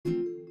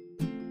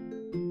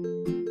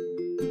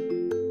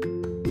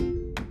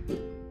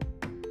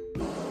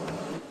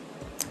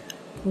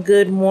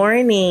Good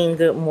morning.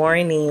 Good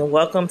morning.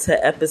 Welcome to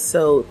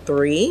episode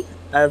 3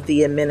 of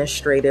The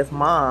Administrative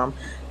Mom.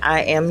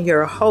 I am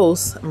your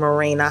host,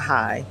 Marina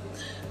High.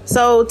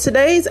 So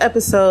today's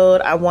episode,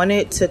 I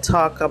wanted to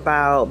talk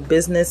about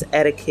business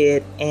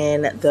etiquette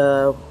and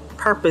the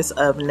purpose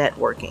of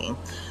networking.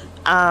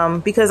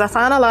 Because I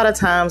find a lot of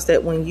times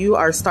that when you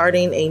are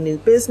starting a new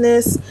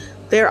business,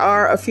 there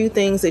are a few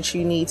things that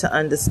you need to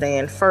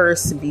understand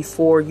first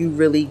before you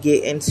really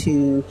get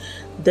into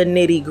the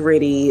nitty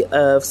gritty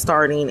of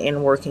starting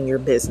and working your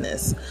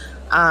business.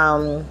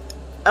 A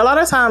lot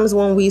of times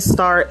when we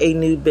start a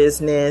new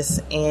business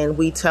and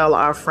we tell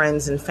our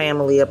friends and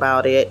family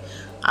about it,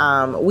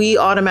 we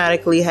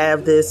automatically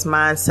have this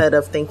mindset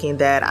of thinking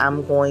that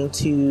I'm going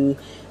to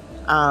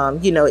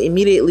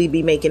immediately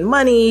be making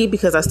money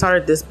because I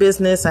started this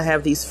business. I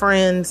have these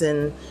friends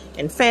and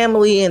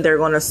family and they're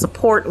going to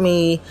support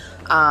me.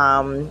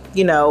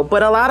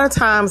 But a lot of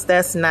times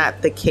that's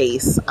not the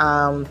case.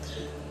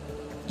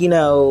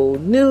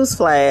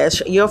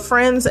 Newsflash, your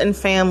friends and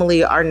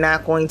family are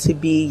not going to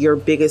be your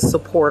biggest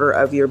supporter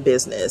of your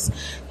business.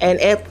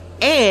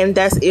 And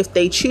that's if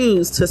they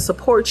choose to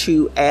support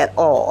you at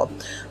all.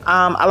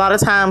 A lot of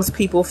times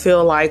people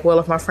feel like, well,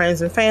 if my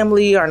friends and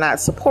family are not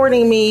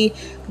supporting me,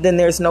 then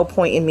there's no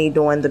point in me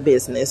doing the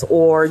business.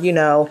 Or,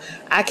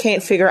 I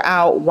can't figure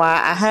out why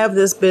I have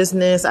this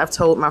business. I've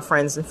told my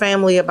friends and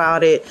family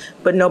about it,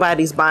 but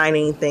nobody's buying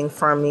anything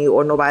from me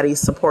or nobody's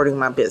supporting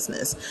my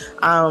business.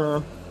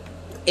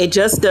 It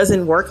just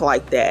doesn't work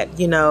like that.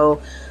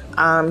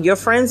 Your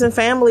friends and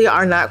family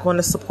are not going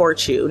to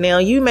support you. Now,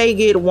 you may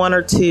get one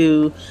or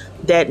two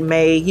that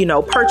may,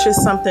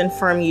 purchase something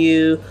from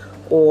you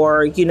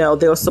or,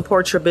 they'll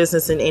support your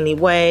business in any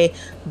way.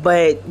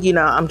 But,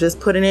 I'm just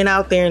putting it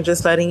out there and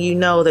just letting you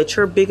know that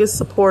your biggest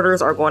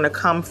supporters are going to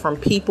come from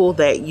people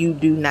that you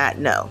do not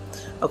know.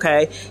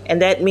 OK,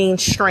 and that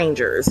means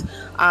strangers.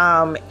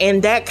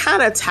 And that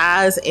kind of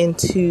ties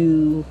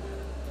into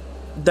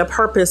the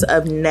purpose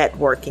of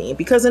networking,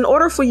 because in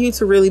order for you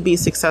to really be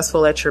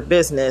successful at your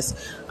business,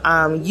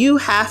 you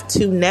have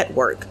to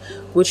network,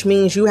 which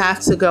means you have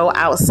to go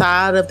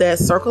outside of that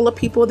circle of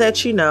people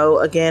that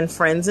again,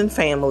 friends and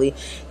family,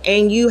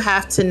 and you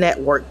have to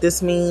network.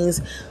 This means,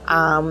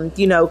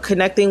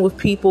 connecting with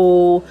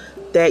people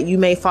that you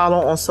may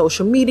follow on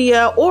social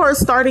media or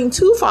starting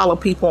to follow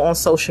people on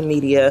social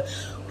media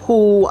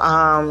who,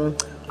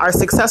 are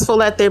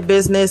successful at their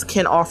business,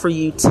 can offer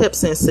you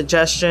tips and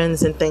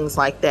suggestions and things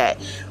like that.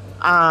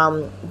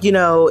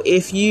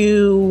 If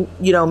you,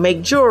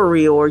 make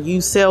jewelry or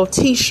you sell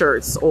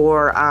t-shirts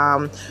or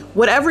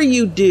whatever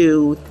you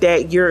do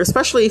that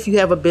especially if you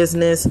have a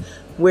business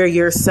where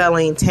you're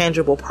selling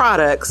tangible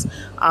products,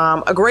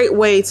 a great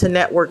way to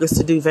network is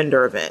to do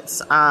vendor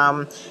events.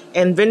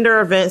 And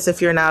vendor events,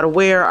 if you're not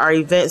aware, are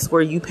events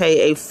where you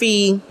pay a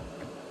fee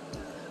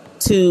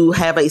to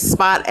have a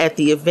spot at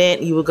the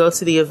event. You will go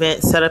to the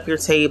event, set up your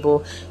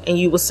table, and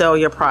you will sell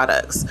your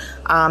products.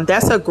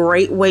 That's a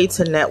great way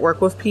to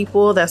network with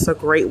people. That's a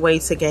great way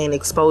to gain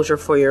exposure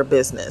for your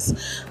business.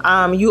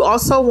 You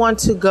also want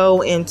to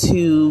go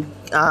into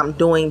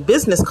doing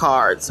business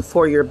cards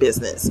for your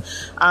business.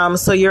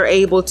 So you're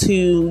able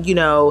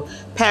to,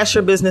 pass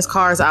your business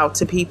cards out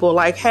to people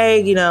like, hey,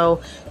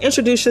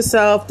 introduce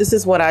yourself. This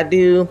is what I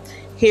do.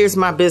 Here's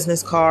my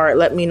business card.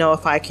 Let me know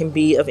if I can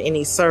be of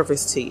any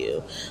service to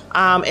you.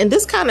 And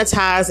this kind of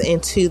ties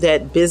into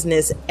that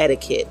business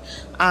etiquette.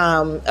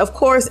 Of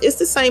course, it's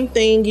the same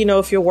thing,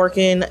 if you're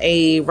working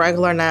a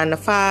regular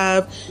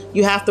 9-to-5,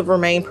 you have to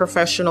remain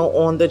professional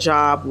on the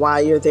job while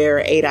you're there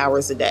 8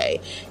 hours a day.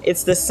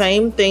 It's the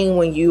same thing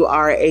when you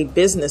are a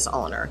business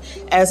owner.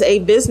 As a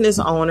business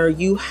owner,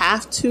 you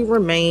have to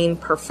remain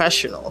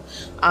professional.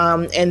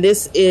 And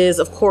this is,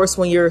 of course,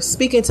 when you're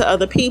speaking to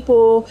other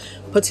people,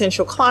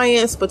 potential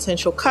clients,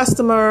 potential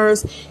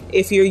customers,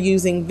 if you're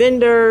using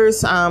vendors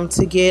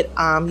to get,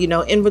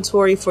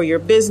 inventory for your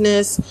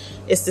business,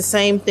 it's the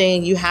same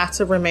thing. You have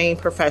to remain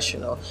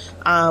professional.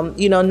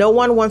 No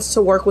one wants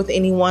to work with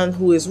anyone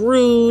who is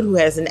rude, who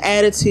has an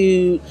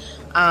attitude,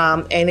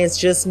 and is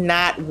just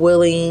not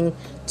willing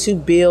to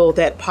build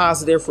that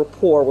positive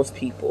rapport with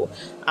people.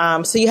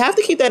 So you have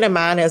to keep that in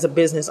mind as a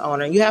business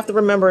owner. You have to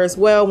remember as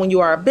well, when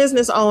you are a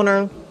business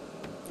owner,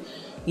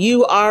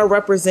 you are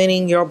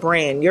representing your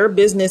brand. Your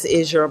business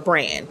is your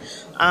brand.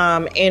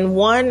 And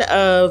one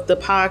of the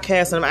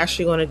podcasts I'm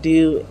actually going to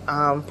do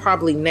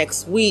probably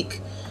next week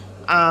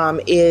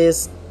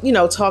is,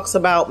 talks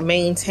about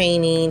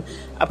maintaining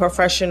a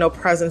professional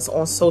presence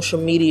on social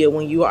media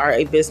when you are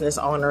a business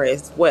owner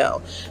as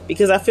well.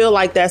 Because I feel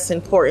like that's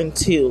important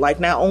too.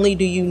 Like, not only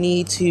do you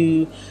need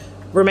to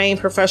remain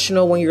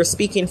professional when you're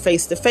speaking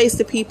face to face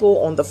to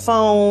people on the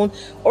phone,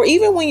 or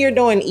even when you're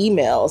doing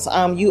emails,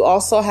 you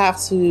also have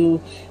to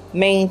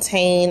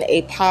maintain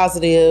a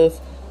positive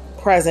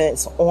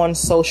presence on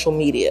social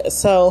media.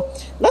 So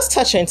let's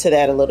touch into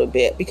that a little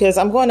bit, because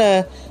I'm going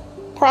to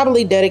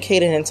probably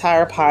dedicate an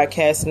entire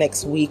podcast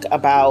next week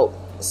about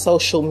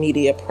social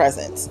media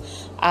presence,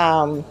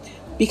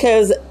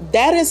 because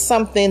that is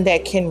something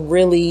that can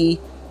really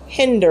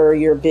hinder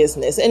your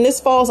business. And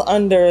this falls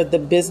under the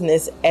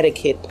business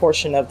etiquette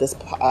portion of this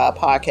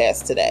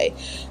podcast today.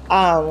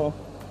 Of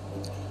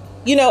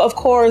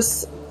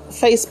course,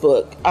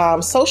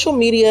 Facebook, social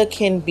media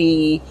can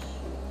be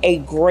a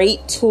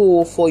great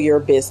tool for your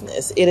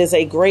business. It is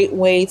a great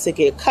way to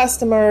get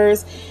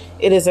customers.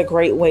 It is a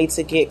great way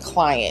to get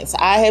clients.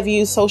 I have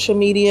used social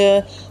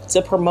media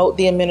to promote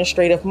the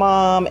administrative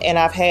mom, and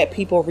I've had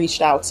people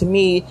reach out to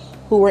me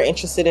who were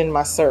interested in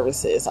my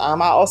services. I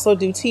also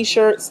do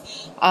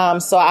t-shirts.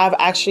 So I've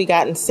actually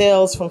gotten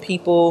sales from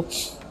people,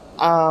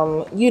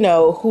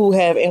 who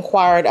have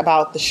inquired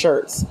about the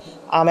shirts.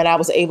 And I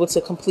was able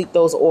to complete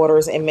those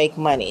orders and make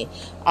money.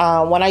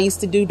 When I used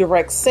to do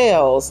direct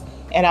sales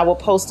and I would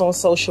post on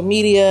social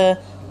media,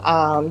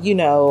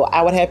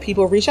 I would have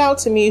people reach out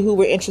to me who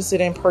were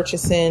interested in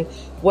purchasing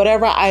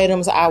whatever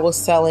items I was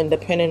selling,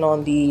 depending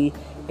on the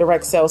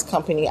direct sales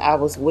company I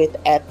was with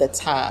at the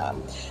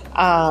time.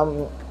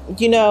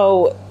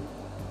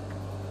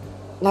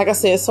 Like I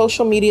said,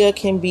 social media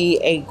can be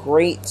a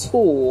great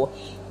tool,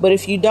 but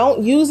if you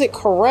don't use it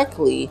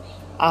correctly,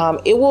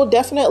 it will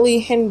definitely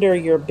hinder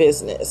your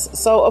business.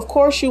 So, of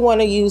course, you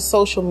want to use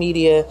social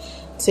media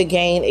to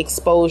gain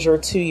exposure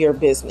to your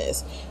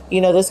business.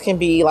 This can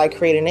be like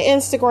creating an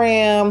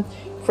Instagram,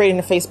 creating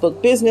a Facebook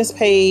business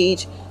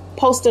page,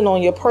 posting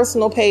on your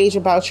personal page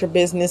about your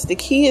business. The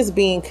key is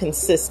being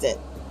consistent.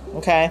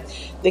 Okay.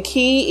 The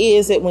key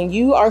is that when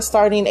you are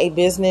starting a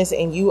business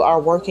and you are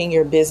working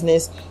your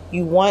business,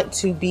 you want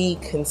to be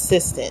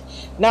consistent.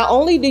 Not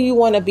only do you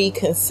want to be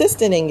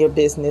consistent in your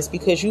business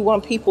because you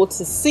want people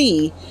to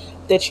see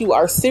that you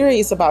are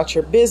serious about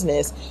your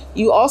business,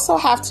 you also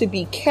have to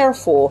be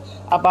careful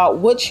about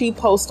what you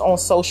post on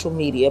social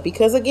media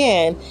because,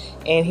 again,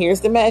 and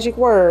here's the magic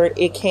word,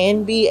 it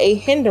can be a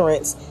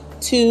hindrance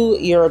to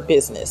your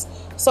business.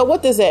 So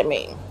what does that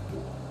mean?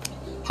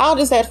 How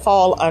does that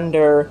fall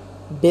under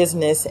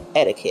business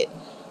etiquette?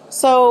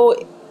 So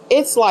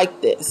it's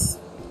like this.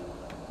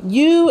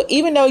 We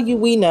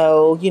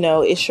know,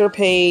 it's your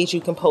page.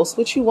 You can post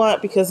what you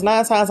want because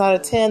 9 times out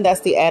of 10,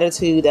 that's the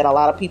attitude that a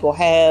lot of people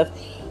have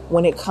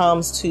when it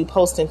comes to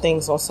posting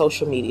things on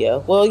social media.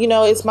 Well,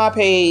 it's my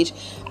page.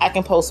 I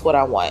can post what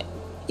I want.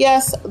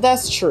 Yes,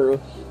 that's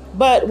true.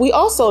 But we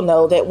also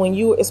know that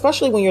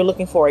especially when you're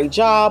looking for a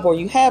job or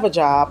you have a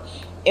job,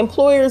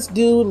 employers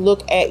do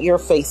look at your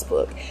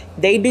Facebook.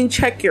 They do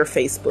check your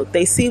Facebook.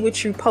 They see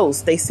what you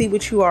post. They see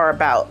what you are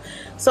about.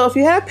 So if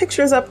you have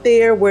pictures up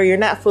there where you're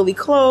not fully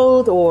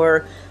clothed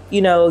or,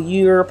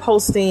 you're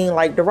posting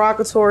like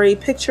derogatory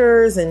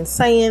pictures and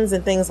sayings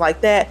and things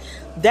like that,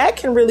 that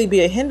can really be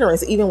a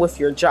hindrance even with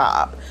your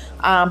job.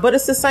 But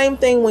it's the same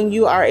thing when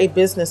you are a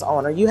business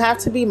owner. You have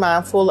to be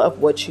mindful of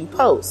what you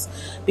post,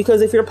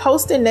 because if you're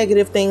posting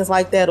negative things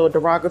like that or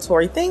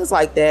derogatory things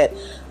like that,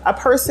 a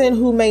person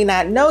who may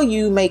not know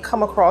you may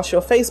come across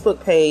your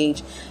Facebook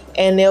page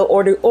and they'll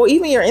order, or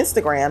even your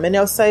Instagram, and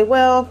they'll say,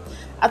 well,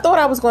 I thought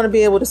I was going to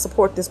be able to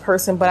support this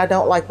person, but I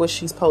don't like what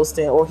she's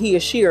posting, or he or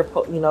she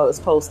is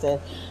posting.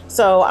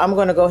 So I'm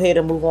going to go ahead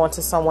and move on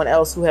to someone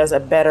else who has a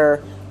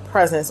better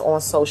presence on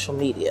social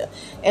media.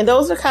 And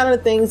those are kind of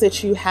the things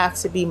that you have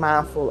to be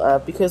mindful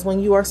of, because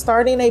when you are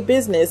starting a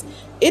business,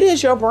 it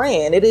is your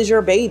brand, it is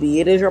your baby,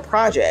 it is your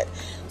project.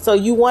 So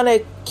you want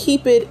to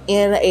keep it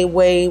in a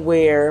way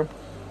where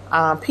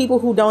people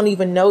who don't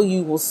even know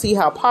you will see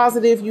how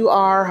positive you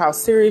are, how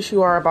serious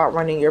you are about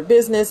running your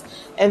business,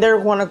 and they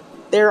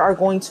are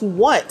going to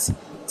want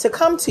to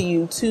come to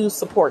you to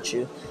support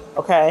you.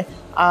 Okay.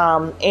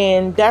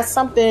 And that's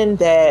something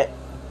that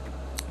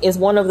is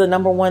one of the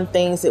number one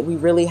things that we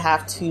really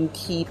have to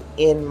keep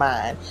in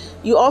mind.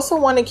 You also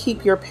want to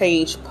keep your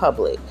page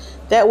public.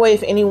 That way,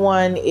 if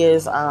anyone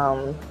is,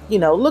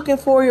 looking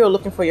for you or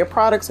looking for your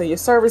products or your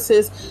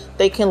services,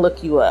 they can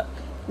look you up.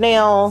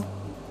 Now,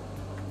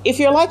 if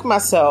you're like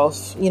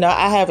myself,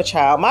 I have a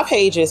child. My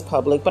page is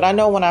public, but I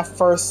know when I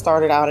first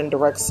started out in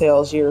direct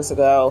sales years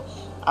ago,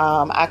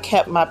 I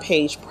kept my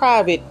page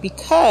private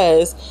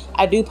because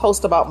I do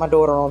post about my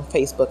daughter on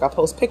Facebook. I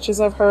post pictures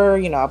of her,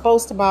 I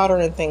boast about her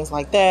and things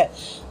like that.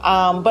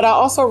 But I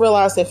also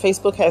realized that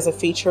Facebook has a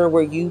feature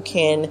where you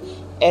can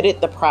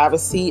edit the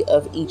privacy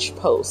of each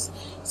post.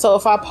 So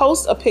if I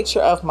post a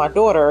picture of my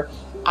daughter,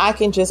 I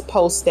can just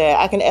post that.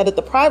 I can edit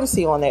the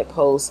privacy on that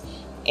post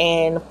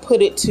and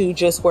put it to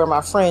just where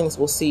my friends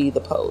will see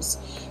the post.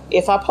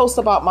 If I post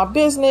about my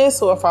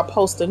business, or if I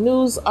post a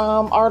news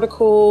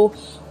article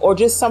or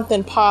just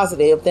something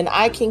positive, then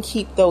I can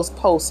keep those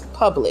posts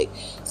public.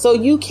 So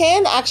you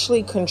can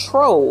actually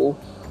control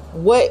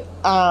what,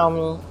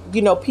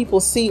 people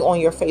see on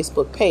your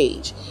Facebook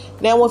page.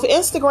 Now with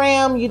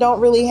Instagram, you don't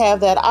really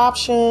have that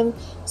option.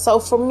 So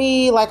for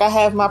me, like I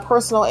have my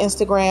personal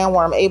Instagram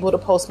where I'm able to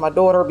post my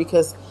daughter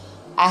because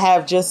I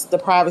have just the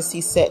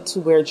privacy set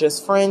to where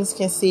just friends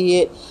can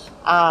see it.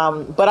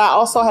 But I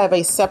also have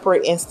a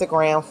separate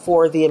Instagram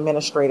for the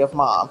administrative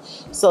mom.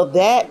 So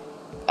that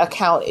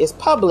account is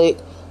public.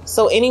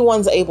 So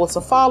anyone's able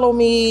to follow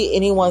me.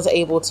 Anyone's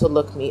able to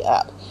look me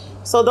up.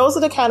 So those are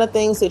the kind of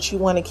things that you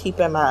want to keep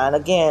in mind.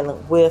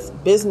 Again,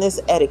 with business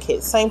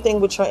etiquette, same thing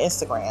with your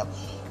Instagram.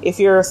 If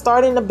you're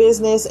starting a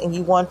business and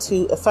you want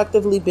to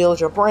effectively build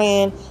your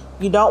brand,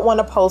 you don't want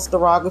to post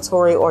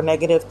derogatory or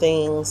negative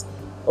things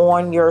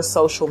on your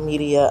social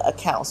media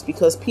accounts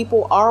because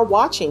people are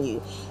watching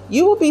you.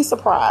 You will be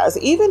surprised.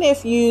 Even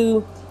if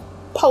you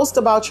post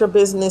about your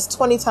business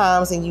 20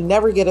 times and you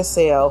never get a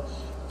sale,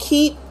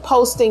 keep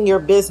posting your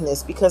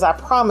business because I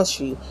promise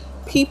you,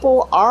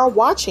 people are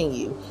watching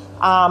you.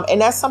 And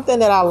that's something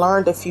that I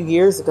learned a few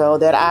years ago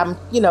that I'm,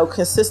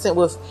 consistent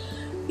with,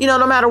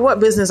 no matter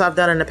what business I've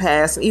done in the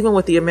past, even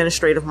with the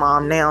administrative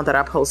mom now that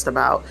I post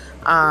about,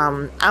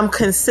 I'm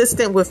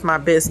consistent with my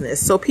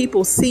business. So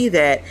people see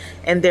that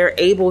and they're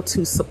able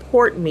to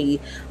support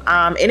me.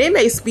 And it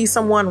may be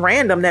someone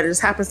random that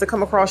just happens to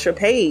come across your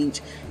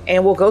page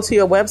and will go to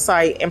your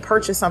website and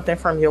purchase something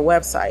from your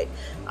website.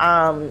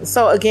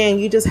 So again,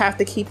 you just have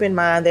to keep in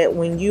mind that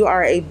when you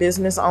are a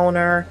business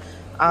owner,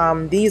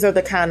 these are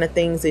the kind of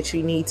things that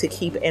you need to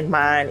keep in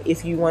mind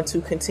if you want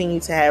to continue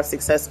to have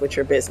success with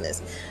your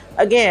business.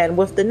 Again,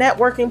 with the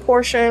networking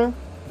portion,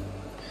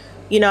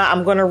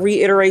 I'm going to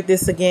reiterate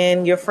this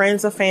again. Your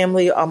friends or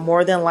family are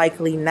more than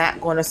likely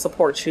not going to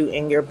support you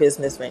in your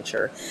business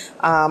venture.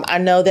 I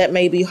know that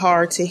may be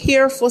hard to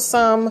hear for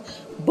some,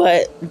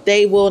 but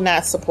they will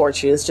not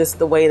support you. It's just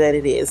the way that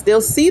it is.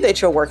 They'll see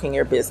that you're working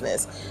your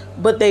business,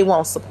 but they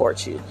won't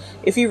support you.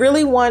 If you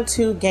really want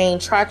to gain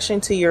traction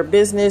to your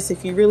business,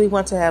 if you really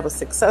want to have a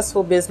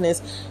successful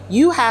business,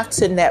 you have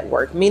to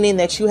network, meaning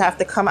that you have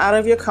to come out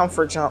of your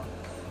comfort zone.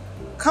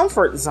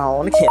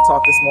 I can't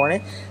talk this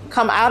morning.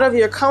 Come out of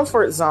your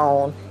comfort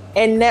zone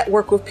and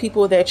network with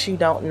people that you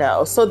don't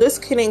know. So this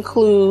can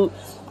include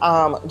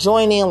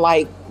joining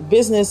like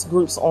business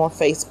groups on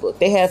Facebook.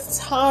 They have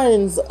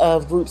tons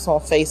of groups on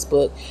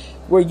Facebook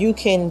where you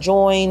can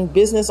join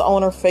business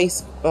owner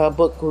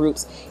Facebook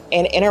groups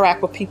and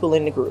interact with people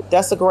in the group.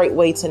 That's a great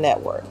way to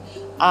network.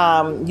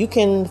 You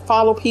can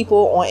follow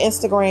people on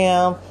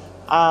Instagram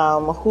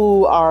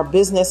who are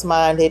business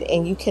minded,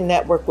 and you can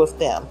network with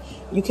them.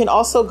 You can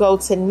also go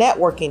to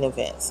networking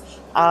events.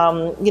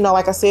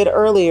 Like I said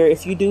earlier,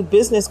 if you do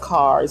business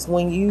cards,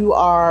 when you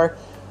are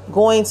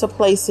going to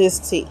places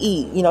to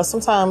eat,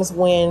 sometimes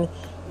when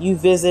you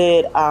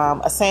visit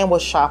a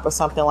sandwich shop or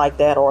something like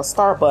that, or a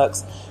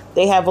Starbucks,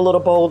 they have a little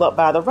bowl up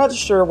by the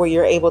register where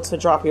you're able to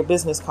drop your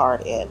business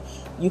card in.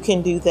 You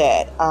can do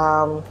that.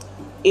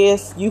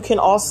 If you can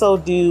also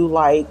do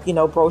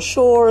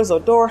brochures or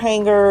door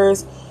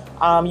hangers,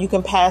 you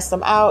can pass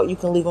them out. You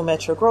can leave them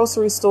at your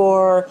grocery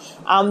store.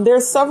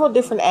 There's several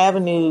different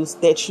avenues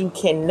that you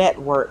can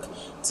network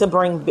to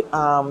bring,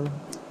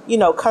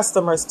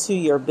 customers to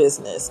your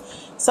business.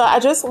 So I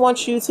just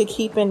want you to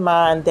keep in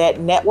mind that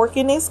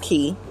networking is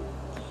key.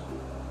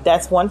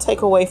 That's one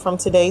takeaway from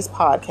today's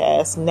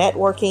podcast.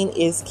 Networking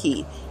is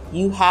key.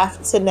 You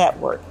have to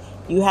network.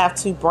 You have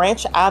to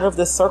branch out of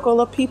the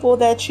circle of people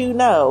that you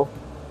know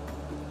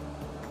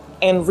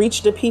and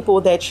reach the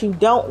people that you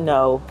don't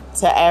know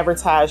to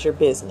advertise your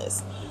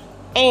business.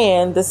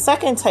 And the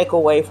second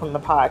takeaway from the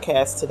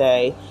podcast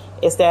today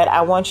is that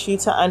I want you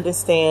to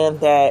understand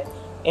that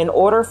in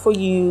order for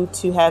you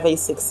to have a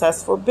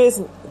successful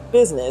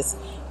business,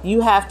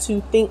 you have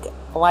to think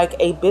like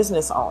a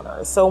business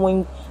owner.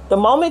 So the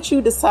moment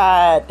you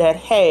decide that,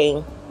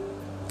 hey,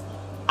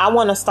 I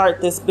want to start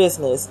this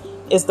business,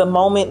 is the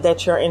moment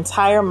that your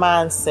entire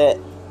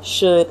mindset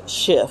should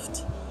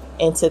shift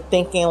into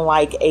thinking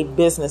like a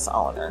business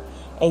owner.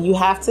 And you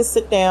have to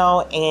sit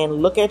down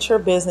and look at your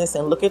business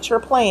and look at your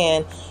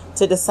plan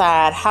to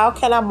decide, how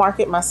can I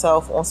market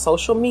myself on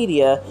social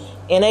media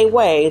in a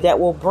way that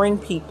will bring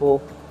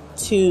people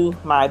to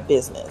my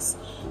business?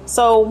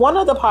 So one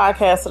of the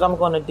podcasts that I'm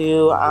going to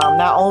do,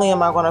 not only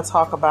am I going to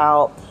talk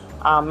about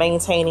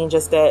maintaining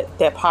just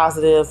that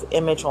positive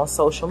image on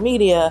social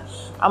media,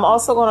 I'm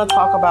also going to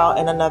talk about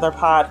in another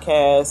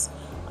podcast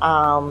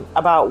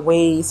about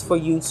ways for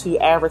you to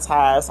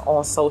advertise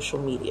on social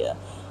media.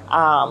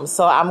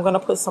 So I'm going to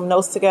put some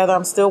notes together.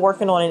 I'm still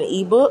working on an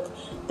ebook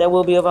that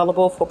will be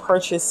available for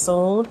purchase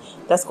soon.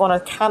 That's going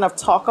to kind of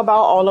talk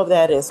about all of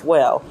that as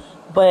well.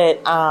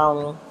 But,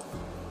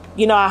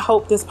 I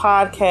hope this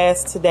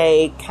podcast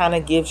today kind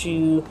of gives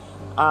you,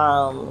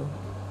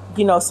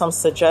 some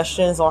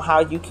suggestions on how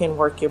you can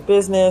work your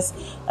business.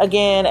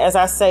 Again, as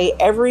I say,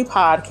 every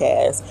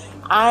podcast,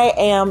 I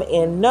am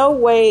in no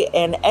way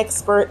an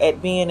expert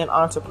at being an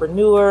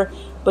entrepreneur,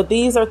 but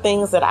these are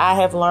things that I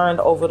have learned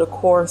over the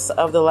course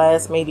of the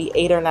last maybe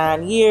 8 or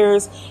 9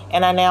 years.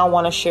 And I now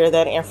want to share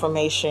that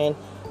information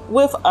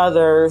with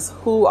others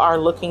who are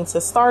looking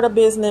to start a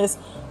business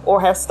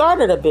or have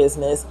started a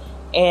business.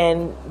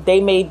 And they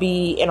may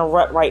be in a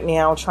rut right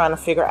now trying to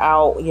figure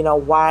out,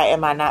 why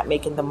am I not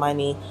making the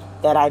money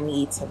that I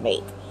need to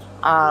make?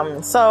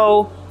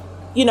 So,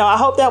 I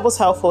hope that was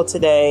helpful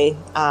today.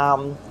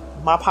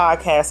 My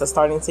podcasts are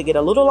starting to get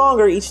a little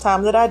longer each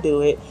time that I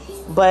do it.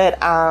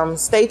 But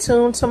stay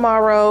tuned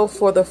tomorrow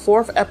for the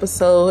 4th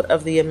episode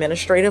of The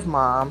Administrative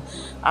Mom.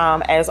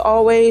 As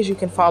always, you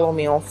can follow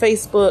me on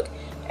Facebook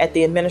at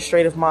The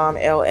Administrative Mom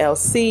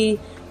LLC,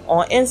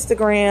 on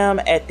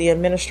Instagram at The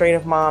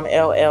Administrative Mom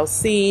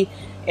LLC.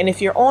 And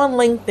if you're on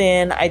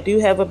LinkedIn, I do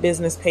have a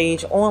business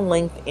page on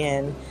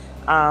LinkedIn,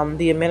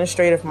 The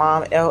Administrative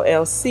Mom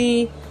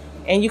LLC.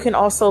 And you can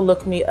also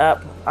look me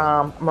up,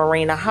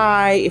 Marina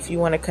High, if you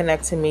want to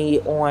connect to me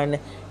on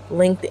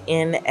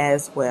LinkedIn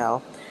as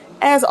well.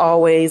 As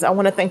always, I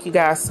want to thank you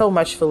guys so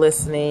much for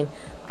listening,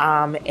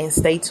 and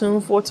stay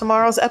tuned for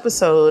tomorrow's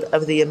episode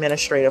of The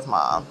Administrative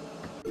Mom.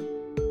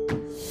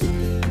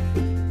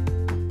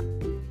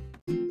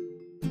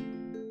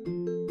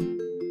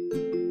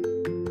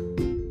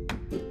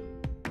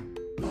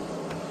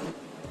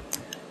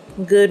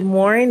 Good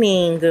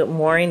morning. Good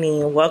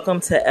morning. Welcome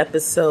to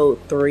episode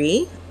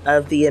 3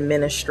 of The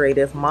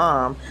Administrative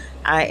Mom.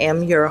 I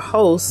am your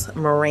host,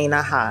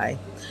 Marina High.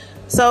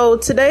 So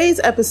today's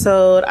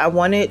episode, I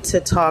wanted to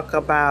talk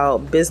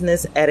about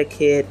business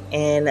etiquette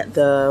and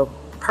the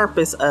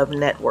purpose of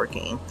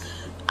networking.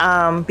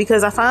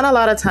 Because I find a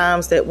lot of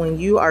times that when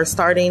you are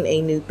starting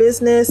a new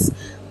business,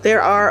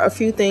 there are a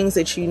few things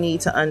that you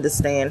need to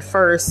understand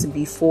first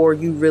before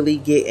you really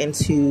get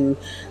into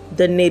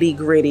the nitty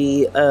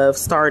gritty of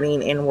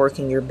starting and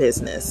working your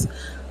business.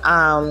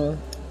 A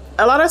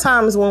lot of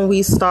times when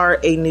we start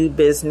a new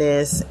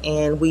business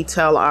and we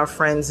tell our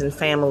friends and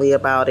family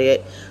about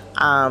it,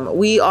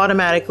 we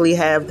automatically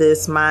have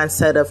this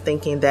mindset of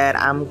thinking that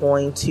I'm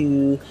going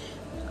to,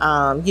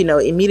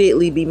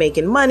 immediately be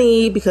making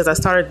money because I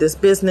started this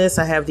business.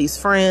 I have these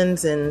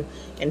friends and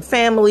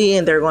family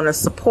and they're going to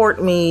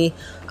support me,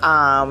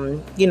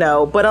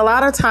 but a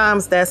lot of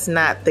times that's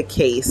not the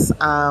case.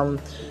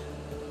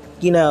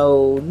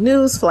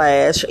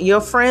 Newsflash,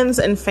 your friends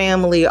and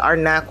family are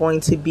not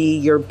going to be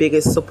your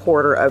biggest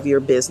supporter of your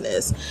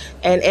business.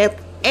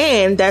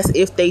 And that's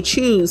if they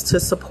choose to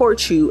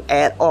support you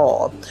at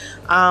all.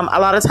 A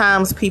lot of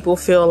times people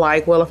feel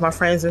like, well, if my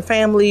friends and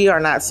family are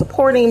not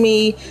supporting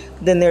me,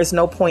 then there's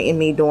no point in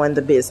me doing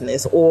the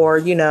business. Or,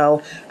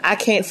 I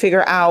can't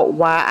figure out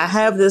why I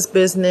have this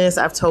business.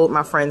 I've told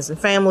my friends and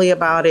family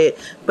about it,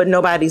 but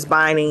nobody's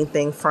buying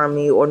anything from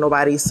me or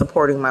nobody's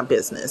supporting my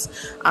business.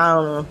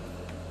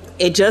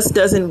 It just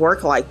doesn't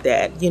work like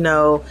that.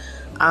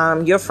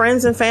 Your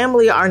friends and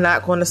family are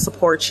not going to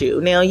support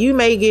you. Now, you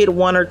may get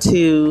one or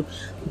two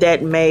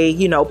that may,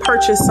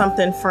 purchase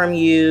something from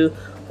you,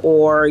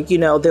 or,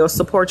 they'll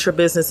support your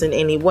business in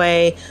any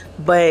way.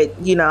 But,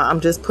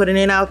 I'm just putting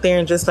it out there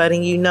and just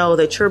letting you know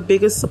that your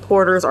biggest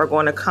supporters are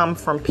going to come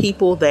from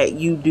people that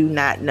you do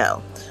not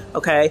know.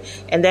 Okay.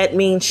 And that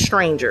means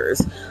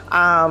strangers.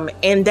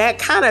 And that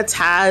kind of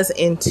ties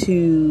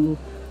into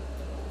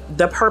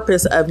the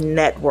purpose of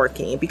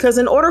networking, because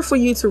in order for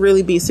you to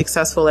really be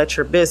successful at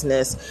your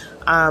business,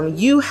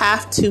 you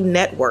have to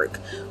network,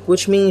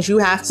 which means you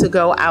have to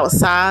go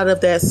outside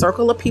of that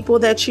circle of people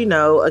that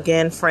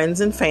again, friends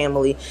and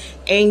family,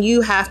 and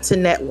you have to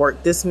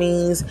network. This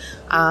means,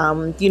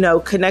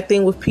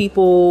 connecting with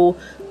people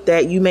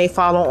that you may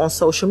follow on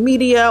social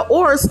media,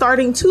 or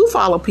starting to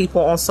follow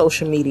people on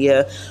social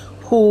media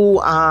who,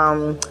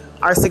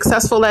 are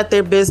successful at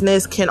their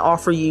business, can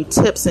offer you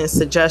tips and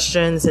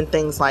suggestions and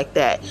things like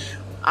that.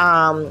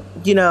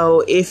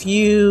 If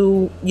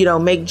you,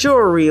 make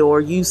jewelry, or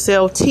you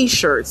sell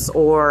t-shirts,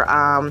 or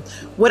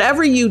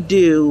whatever you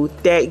do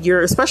that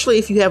especially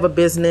if you have a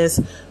business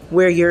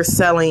where you're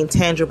selling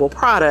tangible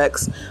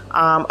products,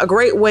 a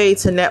great way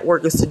to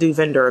network is to do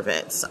vendor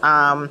events.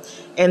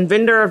 And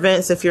vendor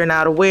events, if you're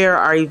not aware,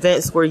 are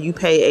events where you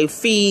pay a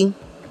fee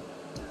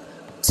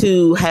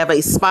to have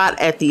a spot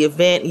at the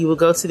event. You will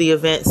go to the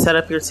event, set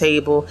up your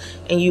table,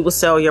 and you will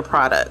sell your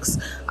products.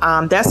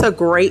 That's a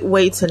great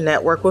way to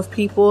network with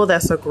people.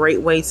 That's a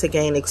great way to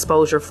gain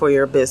exposure for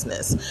your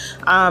business.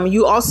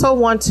 You also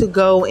want to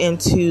go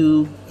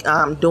into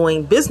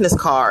doing business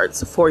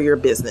cards for your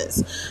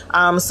business.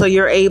 So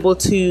you're able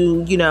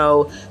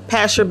to,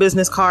 pass your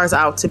business cards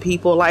out to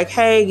people like,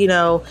 hey,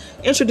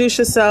 introduce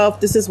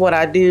yourself. This is what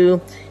I do.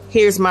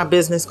 Here's my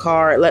business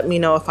card. Let me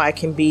know if I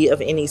can be of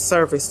any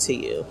service to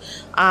you.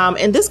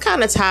 And this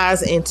kind of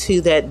ties into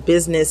that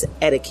business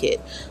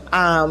etiquette.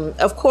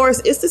 Of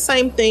course, it's the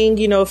same thing,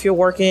 if you're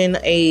working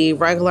a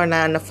regular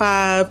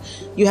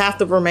 9-to-5, you have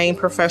to remain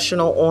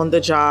professional on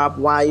the job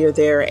while you're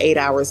there 8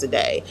 hours a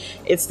day.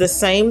 It's the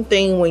same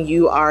thing when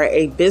you are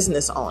a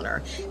business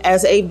owner.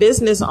 As a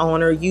business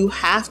owner, you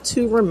have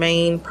to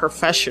remain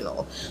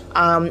professional.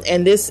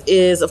 And this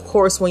is, of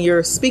course, when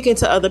you're speaking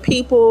to other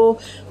people,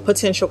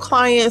 potential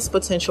clients,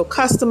 potential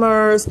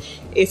customers,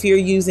 if you're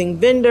using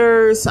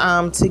vendors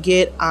to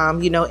get,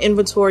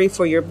 inventory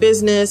for your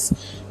business,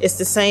 it's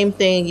the same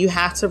thing. You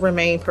have to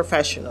remain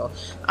professional.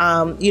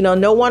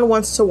 No one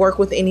wants to work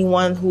with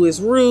anyone who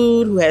is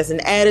rude, who has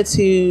an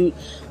attitude,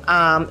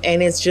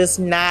 and is just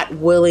not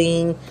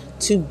willing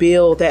to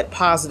build that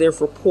positive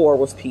rapport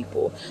with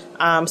people.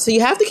 So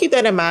you have to keep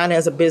that in mind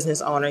as a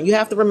business owner. You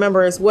have to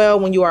remember as well,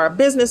 when you are a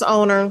business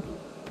owner,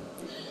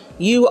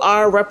 you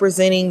are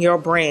representing your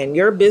brand.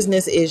 Your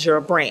business is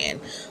your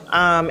brand.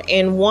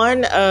 And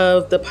one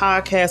of the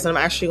podcasts I'm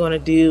actually going to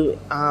do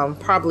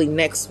probably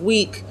next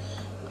week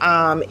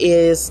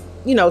is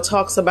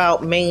talks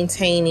about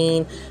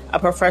maintaining a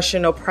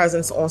professional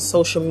presence on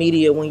social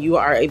media when you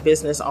are a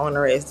business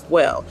owner as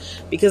well,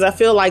 because I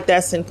feel like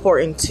that's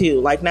important too.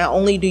 Like, not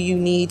only do you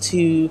need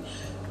to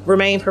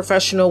remain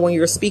professional when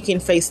you're speaking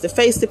face to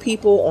face to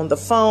people on the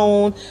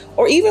phone,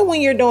 or even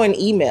when you're doing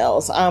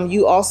emails,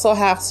 you also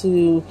have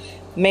to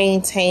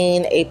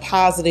maintain a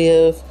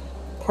positive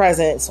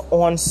presence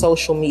on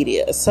social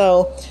media.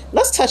 So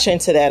let's touch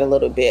into that a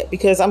little bit,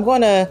 because I'm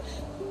going to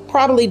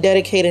probably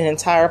dedicate an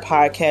entire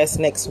podcast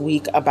next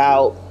week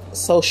about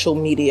social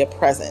media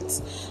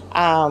presence,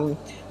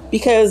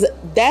 because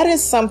that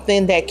is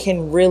something that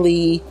can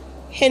really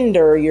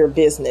hinder your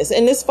business.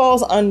 And this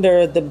falls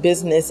under the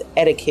business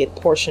etiquette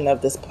portion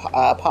of this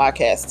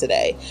podcast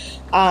today.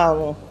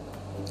 Of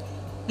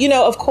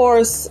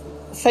course,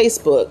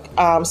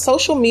 Facebook,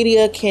 social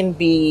media can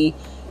be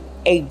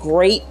a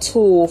great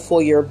tool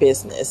for your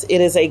business. It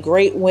is a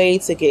great way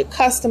to get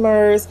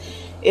customers.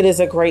 It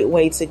is a great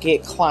way to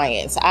get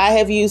clients. I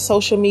have used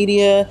social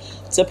media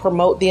to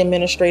promote The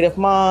Administrative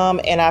Mom,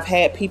 and I've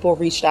had people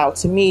reach out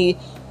to me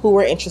who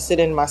were interested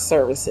in my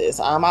services.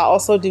 I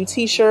also do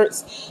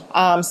t-shirts.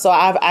 So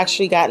I've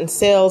actually gotten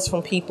sales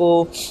from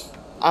people,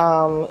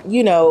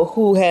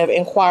 who have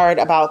inquired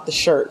about the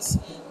shirts.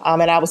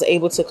 And I was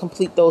able to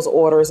complete those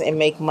orders and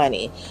make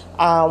money.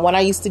 When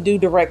I used to do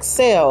direct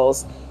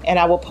sales and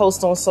I would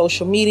post on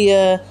social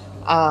media,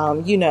 I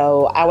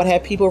would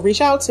have people reach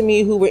out to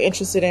me who were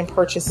interested in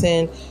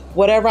purchasing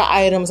whatever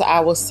items I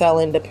was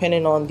selling,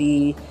 depending on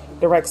the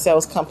direct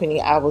sales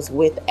company I was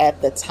with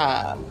at the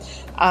time.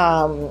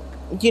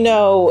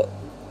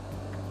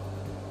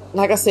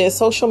 Like I said,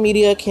 social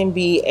media can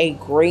be a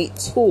great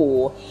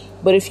tool,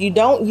 but if you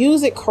don't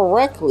use it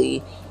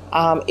correctly,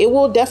 it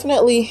will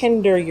definitely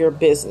hinder your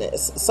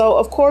business. So,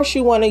 of course,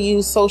 you want to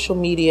use social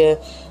media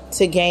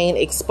to gain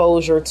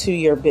exposure to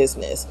your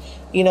business.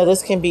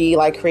 This can be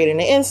like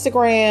creating an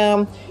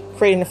Instagram,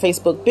 creating a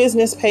Facebook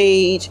business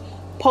page,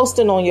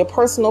 posting on your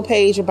personal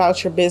page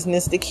about your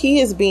business. The key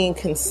is being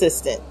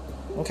consistent.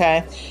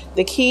 Okay.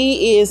 The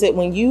key is that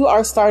when you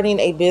are starting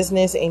a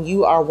business and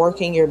you are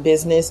working your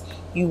business,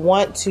 you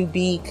want to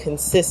be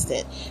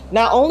consistent.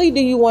 Not only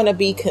do you want to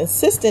be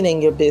consistent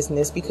in your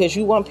business because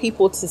you want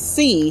people to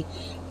see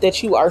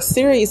that you are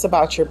serious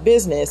about your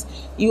business,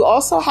 you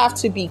also have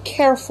to be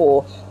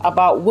careful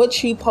about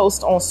what you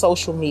post on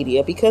social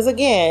media, because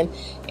again,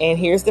 and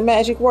here's the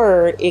magic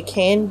word, it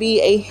can be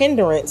a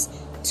hindrance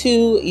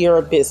to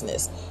your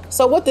business.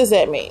 So what does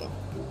that mean?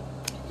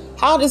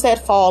 How does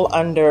that fall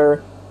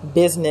under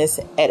business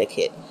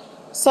etiquette?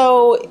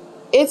 So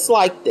it's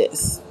like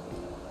this.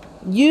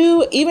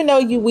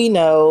 We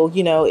know,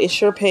 it's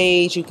your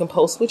page, you can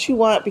post what you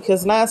want,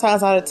 because 9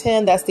 times out of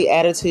 10, that's the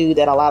attitude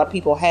that a lot of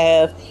people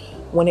have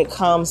when it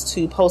comes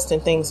to posting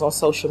things on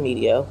social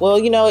media. Well,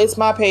 it's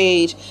my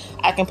page,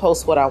 I can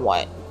post what I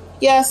want.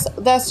 Yes,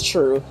 that's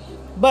true.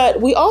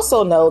 But we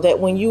also know that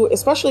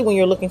especially when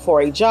you're looking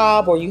for a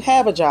job or you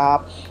have a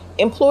job,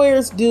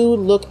 employers do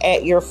look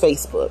at your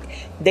Facebook.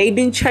 They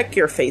do check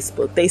your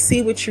Facebook. They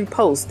see what you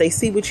post. They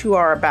see what you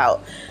are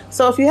about.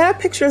 So if you have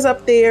pictures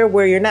up there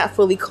where you're not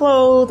fully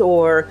clothed,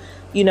 or,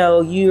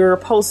 you're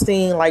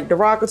posting like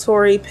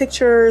derogatory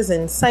pictures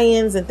and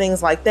sayings and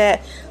things like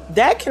that,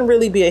 that can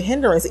really be a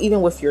hindrance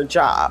even with your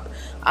job.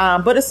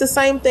 But it's the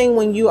same thing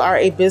when you are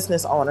a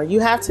business owner. You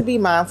have to be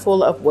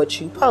mindful of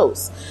what you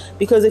post,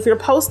 because if you're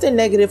posting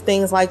negative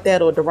things like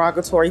that or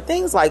derogatory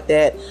things like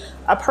that,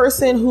 a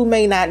person who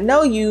may not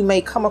know you may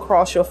come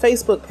across your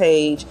Facebook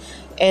page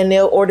and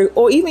they'll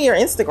or even your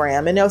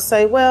Instagram, and they'll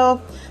say,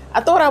 well, I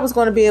thought I was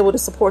going to be able to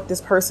support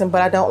this person,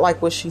 but I don't like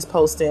what she's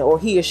posting, or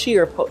he or she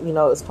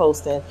is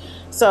posting.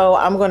 So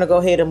I'm going to go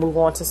ahead and move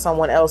on to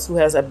someone else who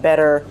has a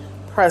better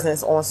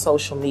presence on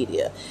social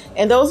media.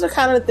 And those are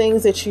kind of the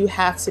things that you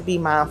have to be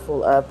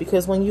mindful of,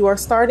 because when you are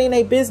starting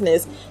a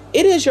business,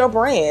 it is your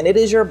brand, it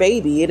is your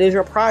baby, it is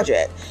your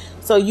project.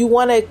 So you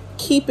want to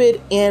keep it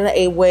in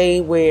a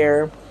way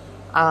where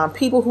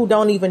people who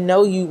don't even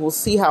know you will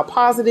see how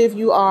positive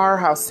you are,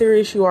 how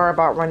serious you are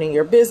about running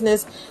your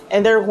business,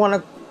 and they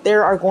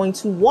are going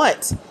to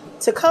want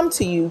to come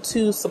to you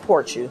to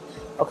support you.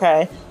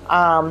 Okay.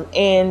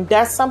 And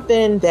that's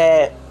something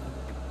that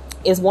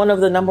is one of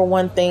the number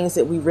one things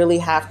that we really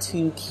have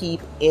to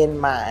keep in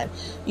mind.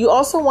 You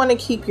also want to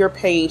keep your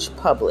page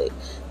public.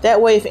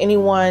 That way, if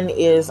anyone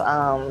is,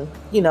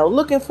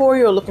 looking for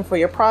you or looking for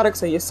your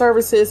products or your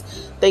services,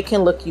 they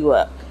can look you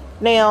up.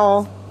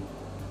 Now,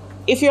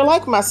 if you're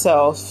like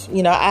myself,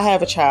 I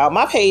have a child.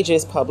 My page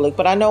is public,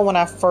 but I know when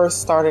I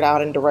first started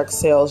out in direct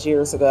sales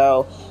years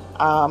ago,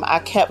 I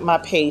kept my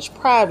page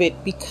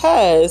private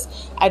because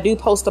I do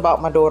post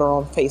about my daughter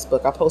on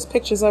Facebook. I post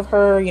pictures of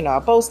her, I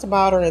boast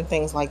about her and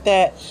things like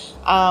that.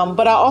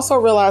 But I also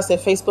realized that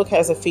Facebook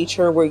has a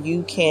feature where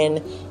you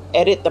can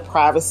edit the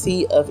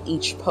privacy of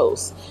each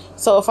post.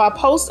 So if I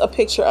post a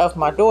picture of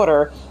my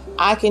daughter,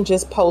 I can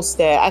just post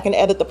that. I can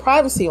edit the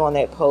privacy on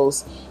that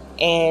post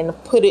and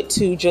put it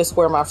to just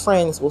where my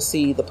friends will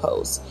see the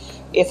post.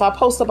 If I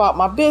post about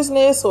my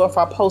business, or if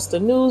I post a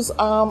news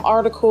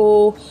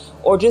article,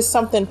 or just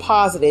something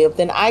positive,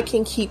 then I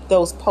can keep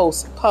those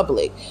posts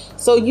public.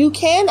 So you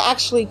can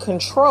actually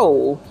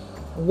control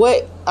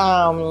what,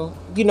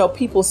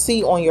 people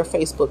see on your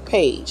Facebook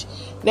page.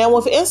 Now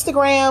with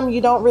Instagram,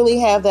 you don't really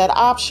have that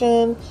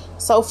option.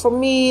 So for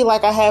me,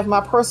 like, I have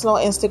my personal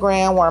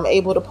Instagram where I'm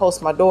able to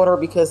post my daughter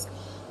because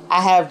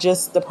I have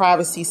just the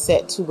privacy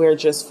set to where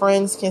just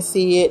friends can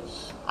see it.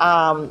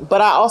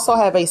 But I also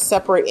have a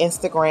separate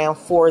Instagram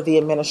for the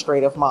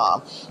administrative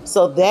mom.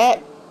 So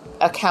that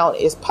account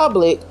is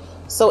public.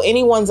 So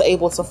anyone's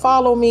able to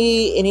follow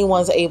me.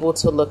 Anyone's able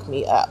to look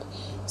me up.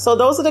 So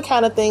those are the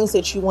kind of things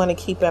that you want to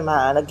keep in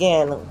mind.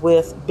 Again,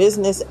 with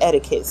business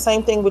etiquette,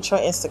 same thing with your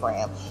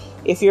Instagram.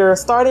 If you're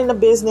starting a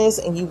business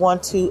and you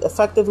want to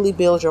effectively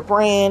build your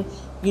brand,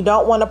 you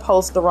don't want to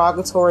post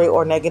derogatory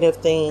or negative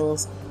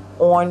things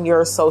on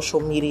your social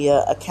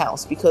media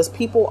accounts because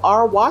people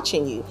are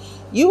watching you.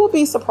 You will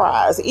be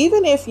surprised.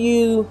 Even if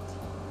you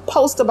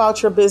post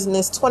about your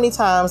business 20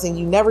 times and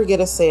you never get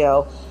a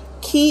sale,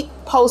 keep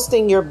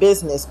posting your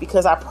business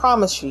because I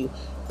promise you,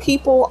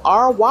 people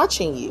are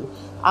watching you.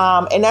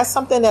 And that's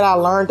something that I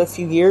learned a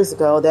few years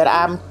ago that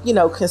I'm,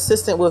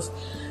 consistent with,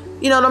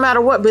 no matter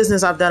what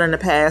business I've done in the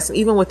past,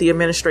 even with the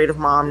administrative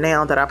mom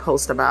now that I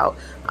post about,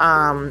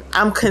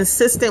 I'm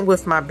consistent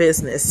with my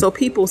business. So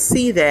people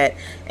see that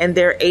and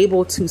they're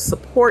able to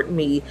support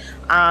me.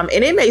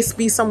 And it may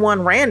be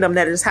someone random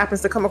that just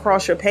happens to come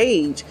across your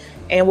page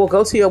and will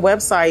go to your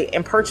website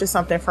and purchase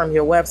something from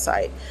your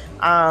website.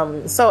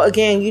 So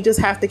again, you just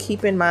have to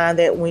keep in mind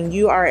that when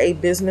you are a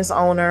business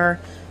owner,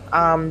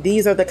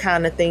 these are the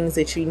kind of things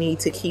that you need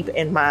to keep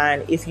in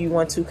mind if you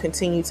want to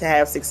continue to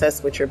have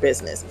success with your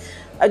business.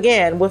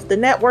 Again, with the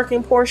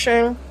networking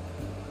portion,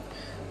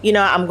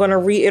 I'm going to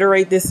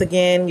reiterate this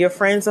again. Your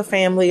friends or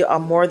family are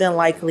more than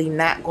likely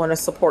not going to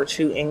support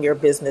you in your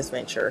business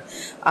venture.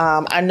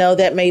 I know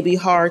that may be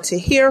hard to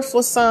hear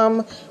for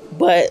some,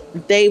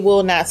 but they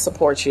will not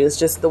support you. It's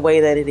just the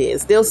way that it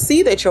is. They'll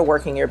see that you're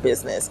working your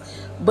business,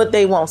 but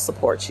they won't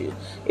support you.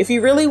 If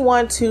you really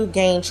want to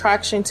gain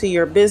traction to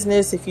your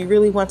business, if you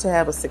really want to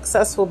have a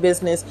successful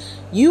business,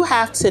 you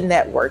have to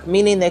network,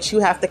 meaning that you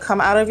have to come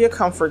out of your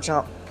comfort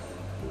zone.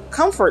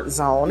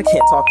 I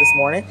can't talk this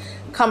morning.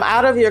 Come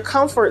out of your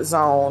comfort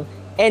zone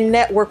and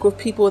network with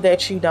people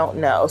that you don't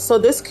know. So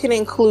this can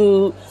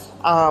include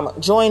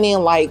joining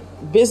like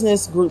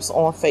business groups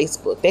on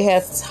Facebook. They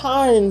have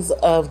tons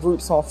of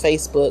groups on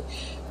Facebook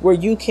where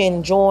you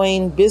can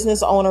join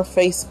business owner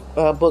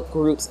Facebook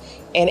groups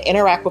and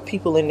interact with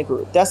people in the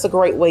group. That's a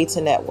great way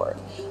to network.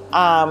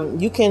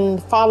 You can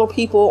follow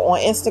people on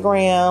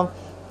Instagram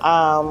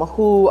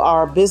who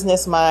are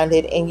business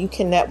minded, and you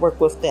can network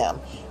with them.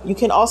 You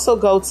can also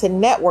go to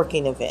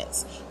networking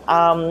events.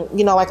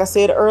 Like I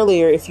said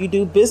earlier, if you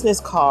do business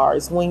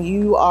cards, when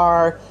you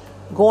are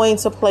going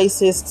to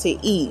places to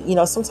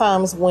eat,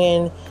 sometimes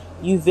when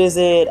you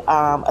visit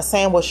a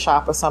sandwich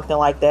shop or something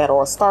like that,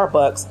 or a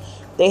Starbucks,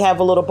 they have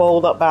a little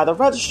bowl up by the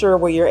register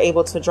where you're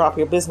able to drop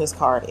your business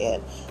card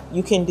in.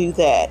 You can do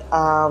that.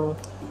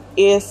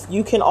 If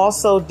you can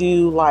also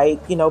do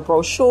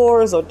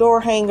brochures or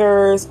door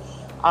hangers,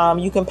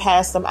 you can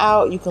pass them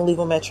out. You can leave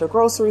them at your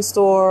grocery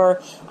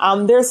store.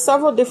 There's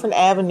several different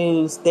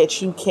avenues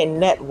that you can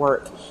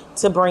network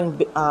to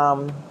bring,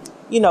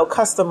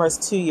 customers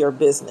to your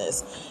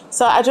business.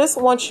 So I just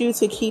want you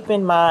to keep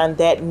in mind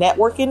that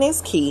networking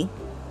is key.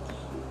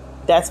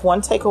 That's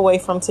one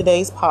takeaway from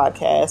today's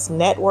podcast.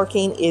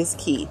 Networking is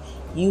key.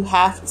 You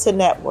have to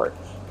network.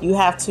 You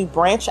have to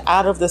branch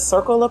out of the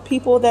circle of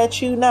people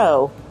that you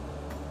know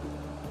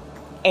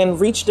and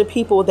reach the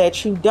people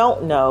that you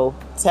don't know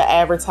to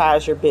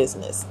advertise your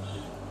business.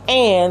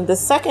 And the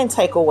second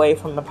takeaway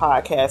from the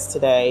podcast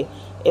today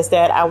is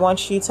that I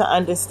want you to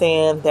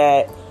understand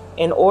that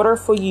in order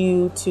for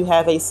you to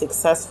have a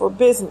successful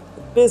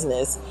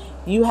business,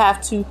 you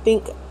have to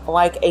think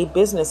like a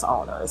business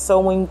owner.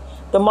 So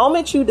the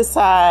moment you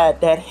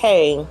decide that,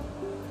 hey,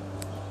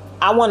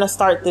 I want to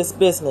start this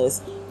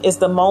business, is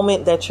the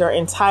moment that your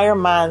entire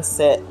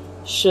mindset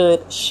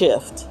should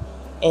shift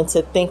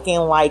into thinking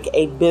like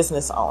a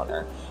business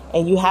owner.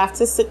 And you have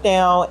to sit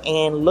down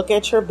and look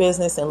at your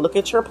business and look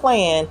at your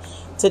plan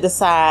to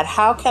decide,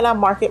 how can I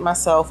market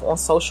myself on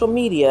social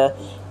media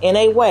in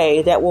a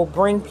way that will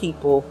bring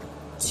people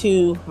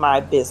to my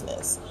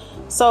business?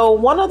 So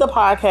one of the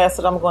podcasts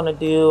that I'm going to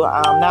do,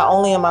 not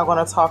only am I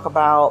going to talk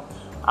about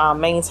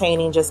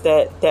maintaining just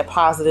that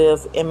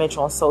positive image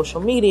on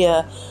social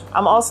media,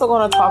 I'm also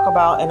going to talk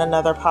about in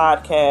another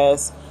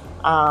podcast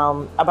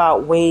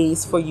about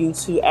ways for you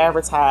to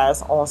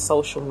advertise on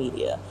social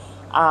media.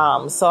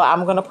 So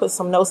I'm going to put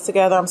some notes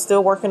together. I'm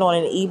still working on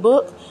an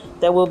ebook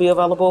that will be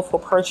available for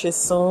purchase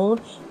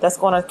soon. That's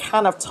going to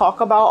kind of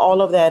talk about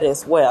all of that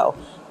as well.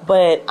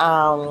 But,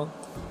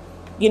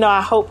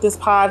 I hope this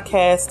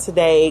podcast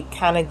today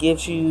kind of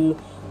gives you,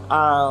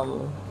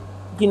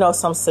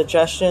 some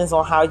suggestions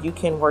on how you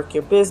can work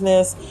your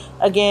business.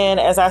 Again,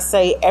 as I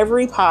say,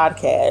 every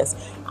podcast,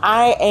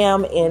 I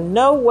am in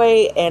no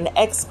way an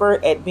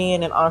expert at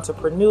being an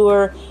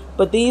entrepreneur.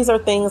 but these are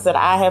things that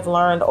I have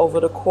learned over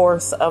the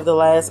course of the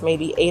last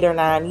maybe 8 or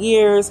 9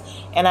 years.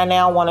 And I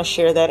now want to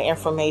share that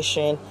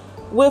information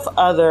with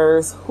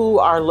others who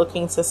are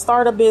looking to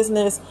start a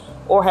business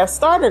or have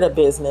started a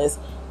business,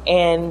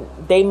 and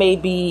they may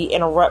be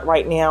in a rut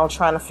right now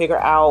trying to figure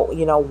out,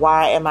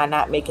 why am I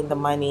not making the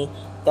money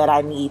that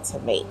I need to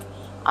make?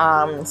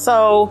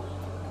 So,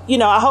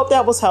 I hope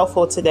that was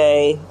helpful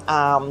today.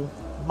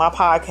 My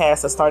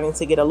podcasts are starting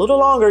to get a little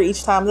longer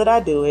each time that I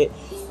do it,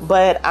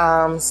 but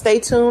stay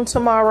tuned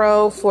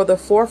tomorrow for the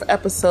 4th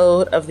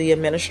episode of The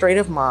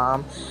Administrative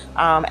Mom.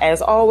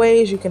 As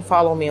always, you can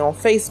follow me on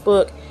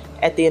Facebook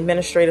at The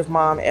Administrative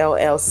Mom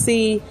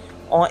LLC,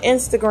 on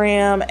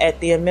Instagram at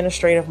The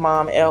Administrative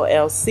Mom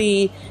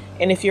LLC.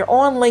 And if you're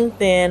on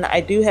LinkedIn,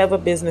 I do have a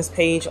business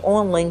page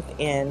on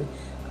LinkedIn,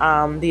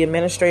 The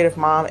Administrative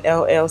Mom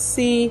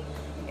LLC.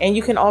 And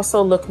you can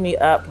also look me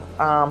up,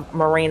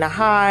 Marina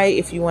High,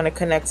 if you want to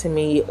connect to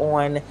me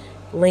on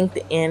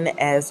LinkedIn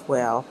as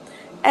well.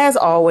 As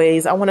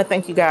always, I want to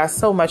thank you guys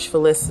so much for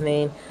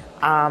listening,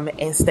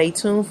 and stay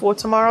tuned for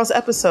tomorrow's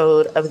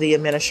episode of The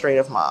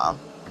Administrative Mom.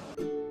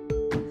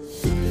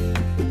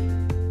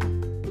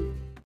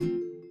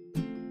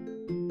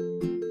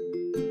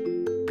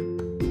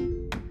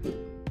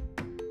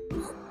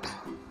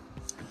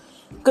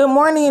 Good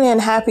morning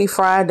and happy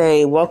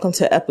Friday. Welcome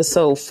to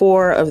episode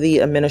 4 of The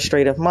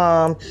Administrative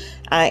Mom.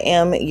 I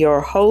am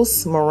your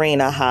host,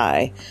 Marina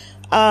High.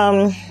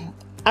 I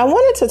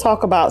wanted to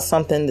talk about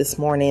something this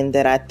morning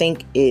that I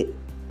think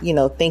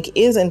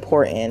is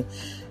important,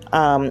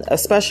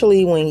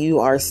 especially when you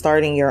are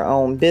starting your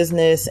own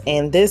business.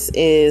 And this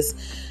is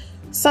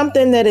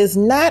something that is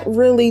not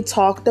really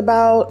talked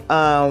about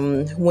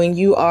when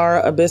you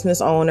are a business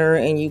owner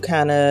and you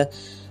kind of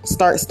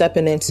start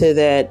stepping into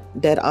that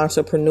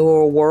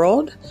entrepreneurial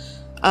world.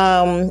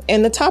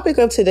 And the topic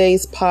of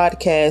today's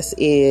podcast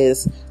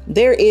is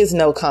there is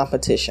no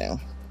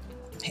competition.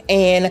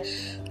 And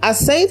I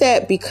say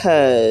that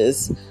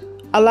because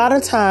a lot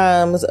of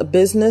times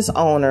business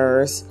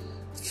owners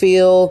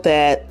feel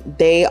that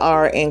they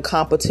are in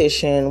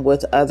competition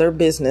with other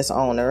business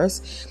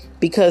owners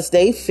because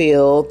they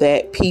feel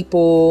that they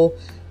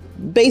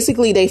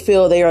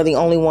feel they are the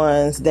only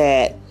ones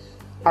that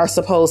are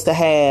supposed to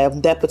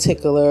have that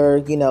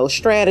particular,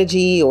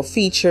 strategy or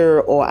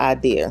feature or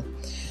idea.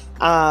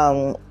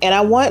 And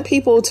I want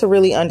people to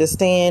really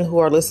understand who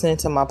are listening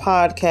to my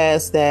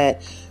podcast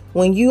that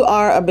when you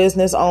are a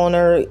business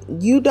owner,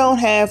 you don't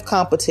have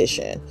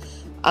competition,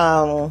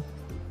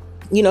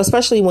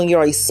 especially when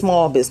you're a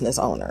small business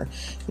owner.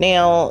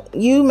 Now,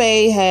 you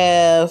may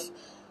have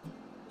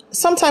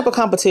some type of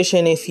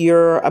competition if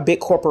you're a big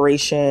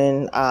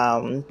corporation,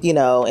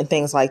 and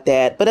things like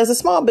that. But as a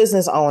small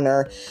business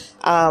owner,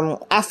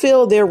 I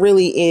feel there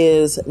really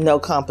is no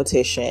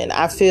competition.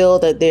 I feel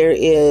that there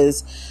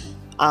is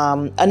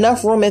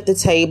enough room at the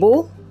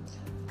table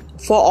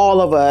for all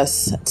of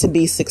us to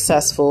be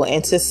successful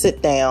and to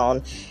sit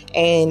down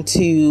and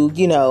to,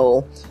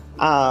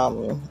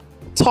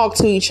 talk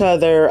to each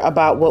other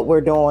about what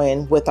we're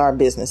doing with our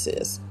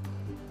businesses.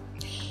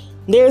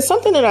 There's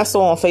something that I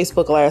saw on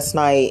Facebook last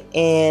night,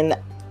 and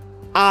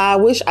I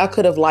wish I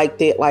could have liked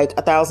it like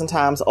 1,000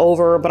 times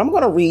over, but I'm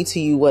going to read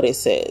to you what it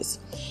says.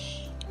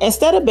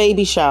 Instead of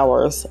baby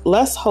showers,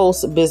 let's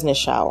host business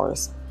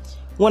showers.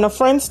 When a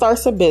friend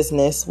starts a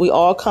business, we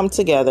all come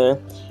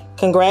together,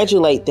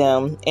 congratulate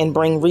them, and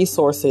bring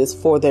resources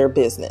for their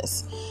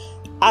business.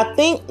 I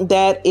think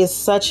that is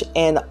such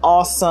an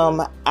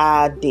awesome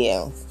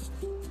idea.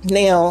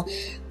 Now,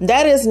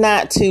 that is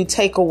not to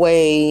take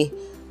away,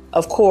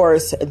 of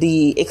course,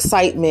 the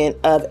excitement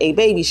of a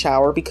baby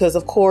shower, because,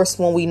 of course,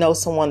 when we know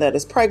someone that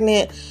is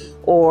pregnant,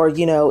 or,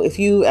 if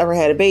you ever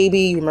had a baby,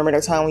 you remember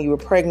that time when you were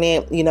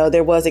pregnant,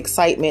 there was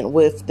excitement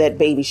with that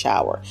baby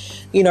shower,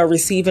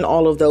 receiving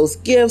all of those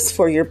gifts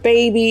for your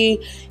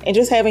baby and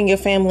just having your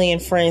family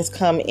and friends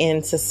come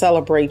in to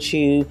celebrate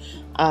you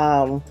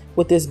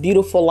with this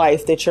beautiful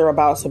life that you're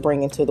about to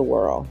bring into the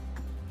world.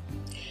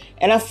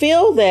 And I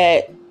feel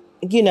that,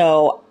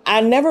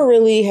 I never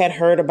really had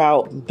heard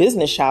about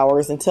business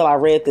showers until I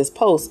read this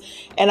post.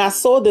 And I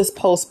saw this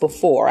post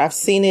before. I've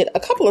seen it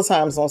a couple of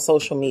times on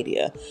social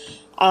media.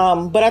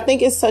 But I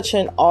think it's such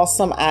an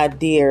awesome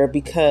idea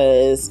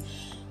because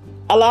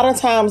a lot of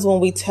times when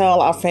we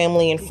tell our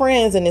family and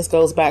friends, and this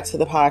goes back to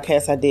the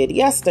podcast I did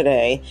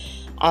yesterday,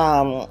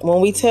 when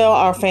we tell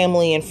our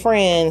family and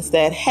friends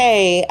that,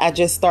 hey, I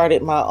just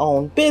started my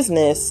own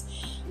business,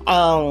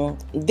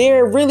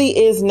 there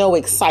really is no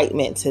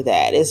excitement to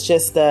that. It's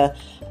just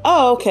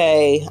oh,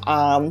 okay.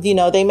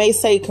 They may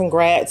say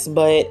congrats,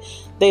 but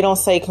they don't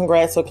say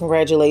congrats or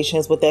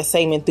congratulations with that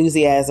same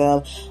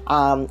enthusiasm,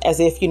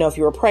 as if, if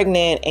you were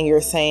pregnant and you're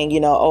saying,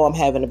 oh, I'm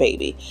having a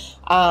baby.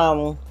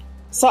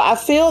 So I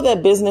feel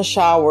that business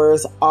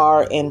showers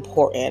are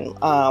important.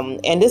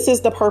 And this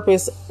is the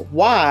purpose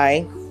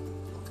why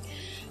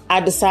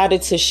I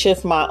decided to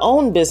shift my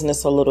own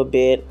business a little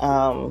bit,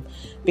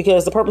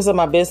 because the purpose of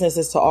my business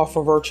is to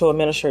offer virtual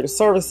administrative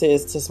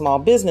services to small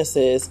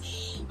businesses.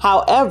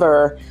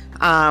 However,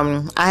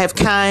 I have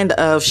kind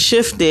of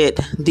shifted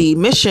the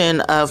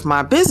mission of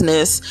my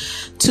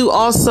business to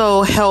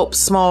also help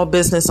small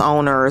business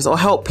owners or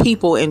help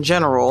people in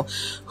general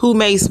who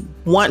may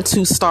want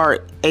to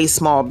start a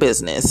small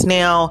business.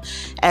 Now,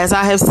 as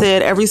I have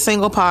said every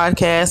single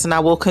podcast, and I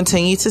will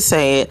continue to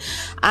say it,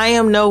 I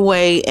am no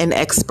way an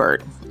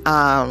expert.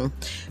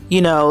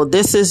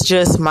 This is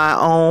just my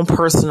own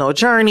personal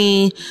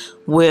journey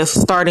with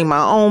starting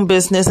my own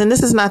business. And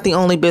this is not the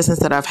only business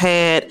that I've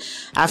had.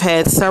 I've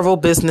had several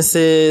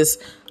businesses,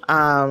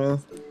 for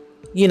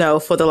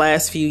the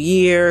last few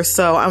years.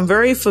 So I'm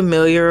very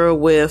familiar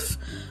with,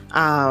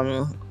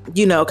 kind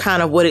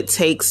of what it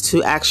takes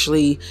to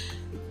actually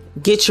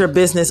get your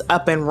business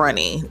up and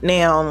running.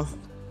 Now,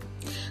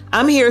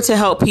 I'm here to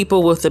help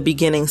people with the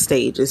beginning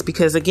stages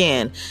because,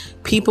 again,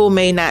 people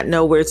may not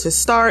know where to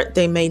start.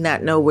 They may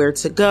not know where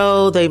to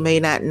go. They may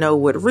not know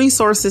what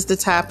resources to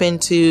tap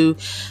into.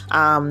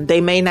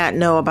 They may not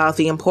know about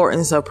the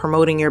importance of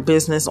promoting your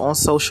business on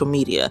social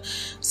media.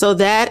 So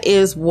that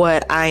is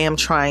what I am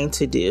trying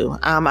to do.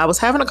 I was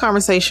having a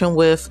conversation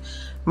with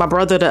my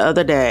brother the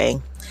other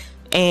day,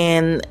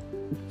 and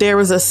there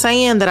was a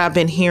saying that I've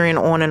been hearing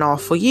on and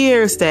off for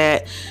years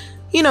that,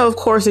 of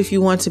course, if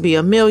you want to be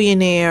a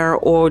millionaire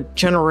or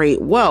generate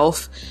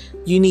wealth,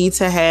 you need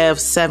to have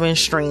 7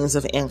 streams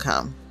of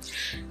income.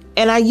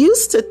 And I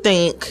used to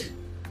think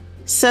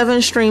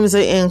 7 streams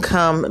of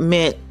income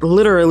meant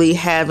literally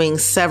having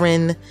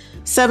seven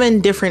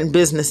different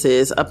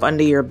businesses up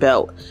under your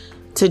belt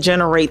to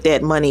generate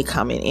that money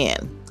coming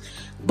in.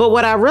 But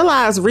what I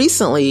realized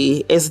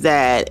recently is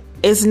that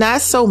it's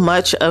not so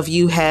much of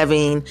you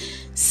having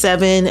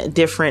 7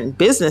 different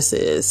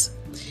businesses.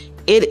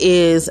 It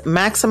is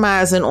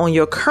maximizing on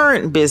your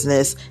current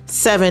business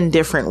 7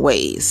 different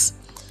ways.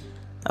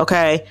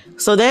 Okay.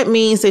 So that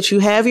means that you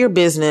have your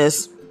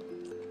business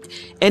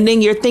and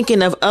then you're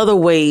thinking of other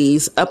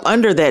ways up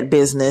under that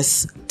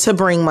business to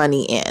bring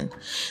money in.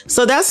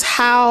 So that's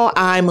how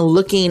I'm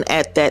looking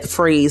at that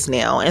phrase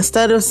now.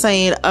 Instead of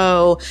saying,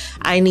 oh,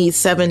 I need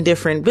 7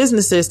 different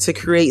businesses to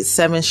create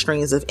 7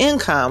 streams of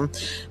income,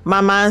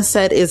 my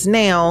mindset is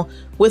now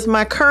with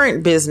my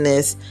current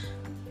business,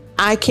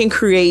 I can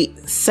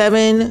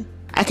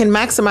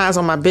maximize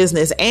on my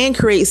business and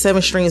create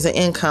 7 streams of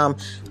income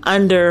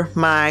under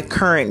my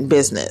current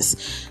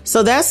business.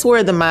 So that's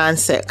where the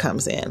mindset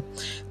comes in.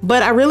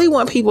 But I really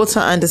want people to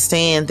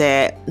understand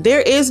that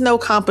there is no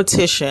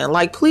competition.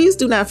 Like, please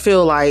do not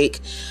feel like,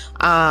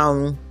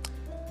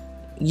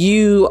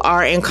 you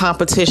are in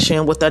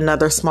competition with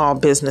another small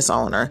business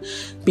owner,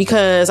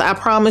 because I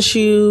promise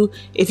you,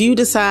 if you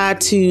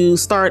decide to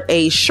start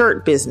a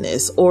shirt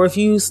business, or if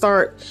you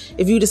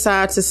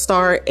decide to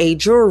start a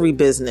jewelry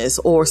business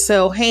or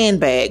sell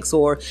handbags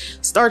or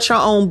start your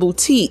own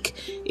boutique,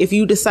 if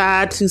you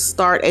decide to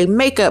start a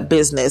makeup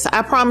business,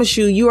 I promise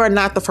you, you are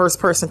not the first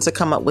person to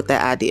come up with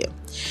that idea.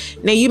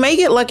 Now, you may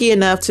get lucky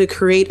enough to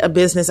create a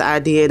business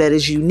idea that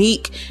is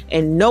unique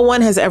and no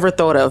one has ever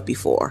thought of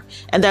before.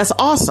 And that's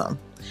awesome.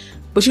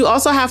 But you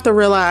also have to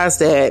realize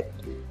that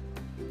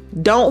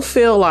don't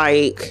feel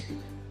like,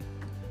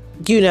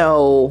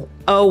 oh,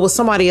 well,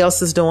 somebody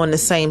else is doing the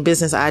same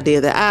business idea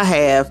that I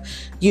have.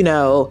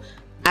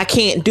 I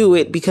can't do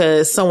it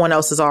because someone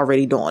else is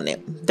already doing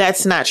it.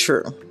 That's not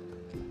true.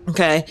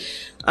 Okay.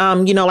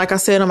 Like I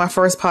said on my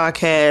first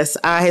podcast,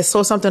 I had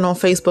saw something on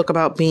Facebook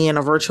about being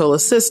a virtual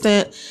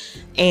assistant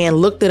and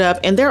looked it up.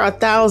 And there are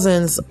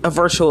thousands of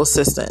virtual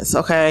assistants.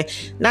 Okay.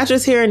 Not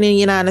just here in the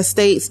United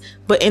States,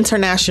 but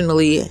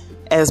internationally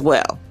as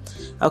well.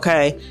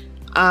 Okay.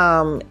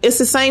 It's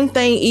the same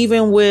thing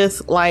even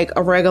with like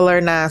a regular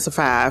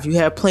 9-to-5. You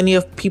have plenty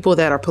of people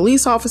that are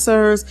police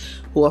officers,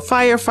 who are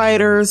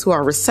firefighters, who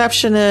are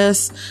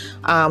receptionists,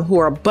 who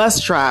are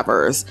bus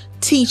drivers,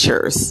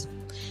 teachers.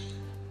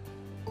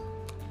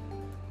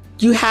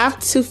 You have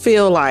to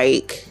feel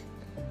like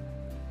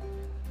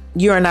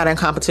you are not in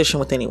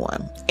competition with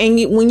anyone. And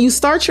when you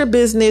start your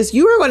business,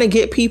 you are going to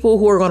get people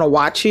who are going to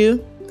watch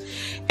you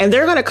and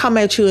they're going to come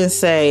at you and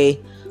say,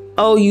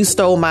 oh, you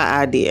stole my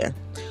idea.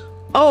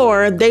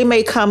 Or they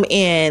may come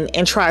in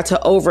and try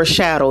to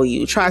overshadow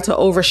you, try to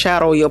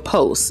overshadow your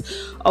posts,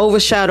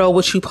 overshadow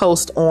what you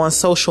post on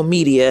social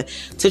media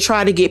to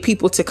try to get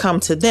people to come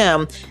to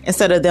them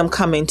instead of them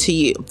coming to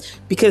you.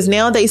 Because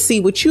now they see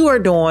what you are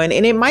doing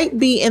and it might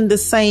be in the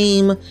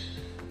same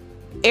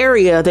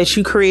area that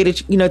you created,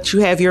 that you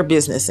have your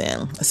business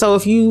in. So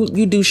if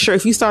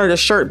if you started a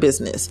shirt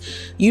business,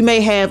 you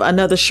may have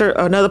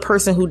another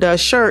person who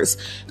does shirts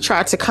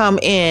try to come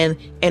in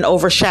and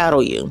overshadow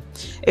you.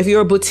 If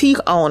you're a boutique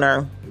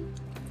owner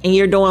and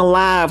you're doing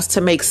lives to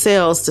make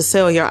sales, to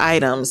sell your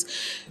items,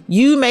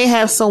 you may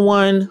have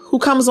someone who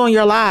comes on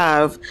your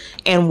live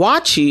and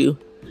watch you,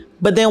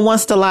 but then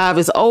once the live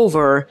is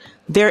over,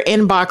 they're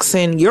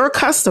inboxing your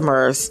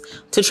customers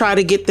to try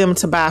to get them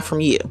to buy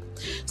from you.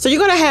 So you're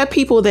going to have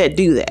people that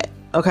do that.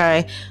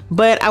 Okay.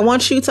 But I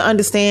want you to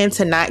understand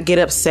to not get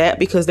upset,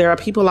 because there are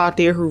people out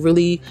there who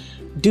really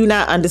do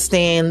not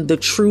understand the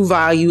true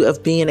value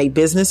of being a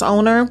business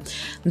owner.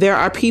 There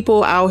are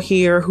people out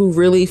here who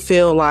really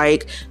feel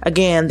like,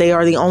 again, they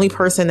are the only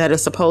person that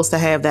is supposed to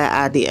have that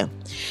idea.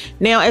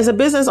 Now, as a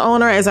business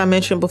owner, as I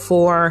mentioned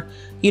before,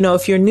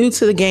 if you're new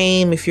to the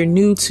game, if you're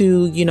new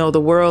to,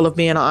 the world of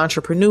being an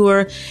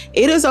entrepreneur,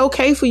 it is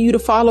okay for you to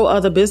follow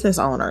other business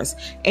owners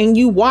and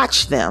you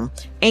watch them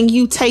and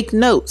you take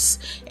notes.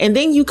 And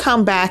then you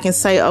come back and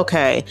say,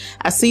 okay,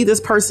 I see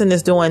this person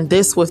is doing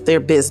this with their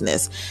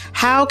business.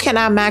 How can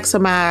I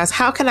maximize?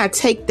 How can I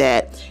take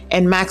that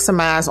and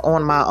maximize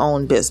on my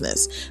own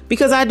business?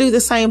 Because I do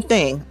the same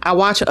thing. I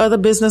watch other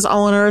business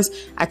owners,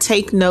 I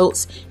take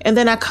notes, and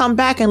then I come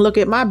back and look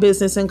at my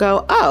business and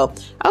go, oh,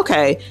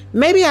 okay,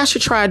 maybe I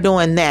should try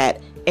doing that.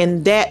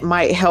 And that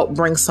might help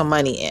bring some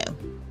money in.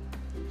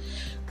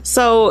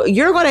 So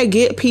you're going to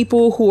get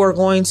people who are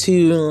going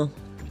to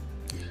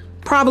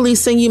probably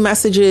send you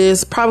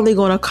messages, probably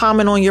going to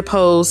comment on your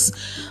posts.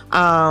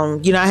 I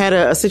had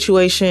a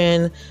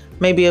situation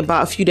maybe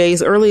about a few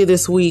days earlier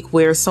this week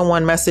where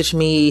someone messaged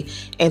me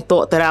and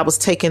thought that I was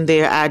taking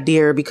their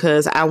idea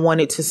because I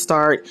wanted to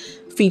start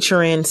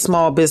featuring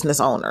small business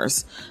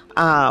owners.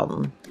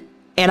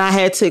 And I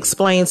had to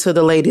explain to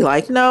the lady,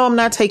 like, no, I'm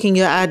not taking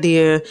your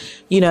idea.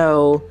 We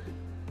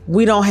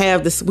don't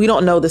have this. We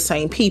don't know the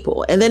same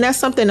people. And then that's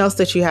something else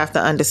that you have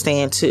to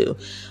understand too.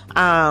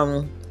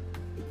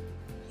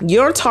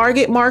 Your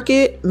target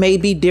market may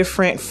be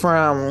different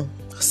from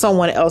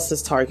someone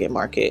else's target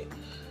market.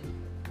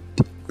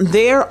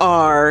 There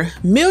are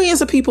millions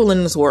of people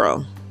in this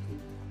world.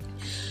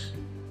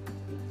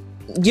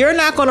 You're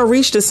not going to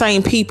reach the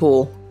same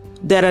people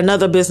that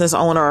another business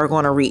owner are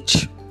going to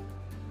reach.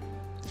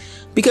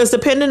 Because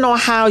depending on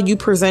how you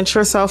present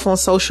yourself on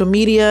social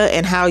media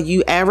and how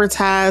you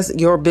advertise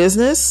your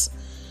business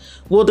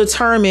will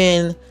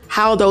determine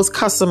how those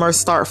customers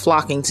start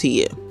flocking to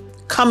you,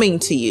 coming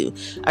to you,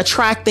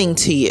 attracting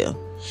to you.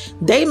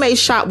 They may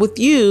shop with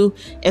you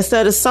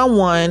instead of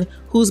someone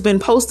who's been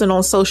posting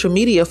on social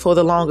media for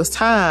the longest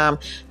time,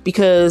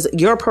 because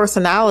your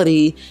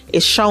personality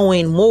is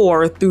showing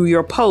more through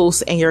your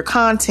posts and your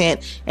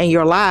content and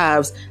your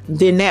lives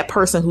than that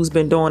person who's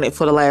been doing it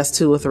for the last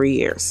 2 or 3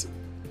 years.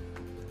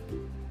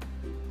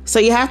 So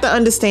you have to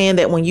understand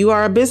that when you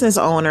are a business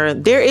owner,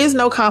 there is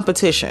no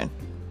competition.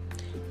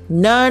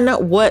 None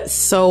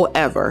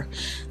whatsoever.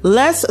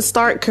 Let's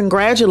start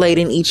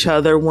congratulating each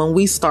other when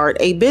we start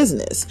a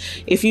business.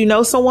 If you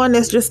know someone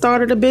that's just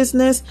started a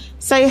business,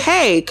 say,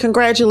 hey,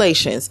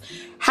 congratulations.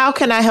 How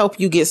can I help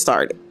you get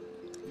started?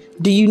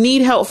 Do you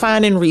need help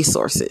finding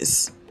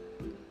resources?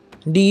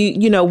 What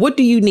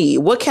do you need?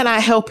 What can I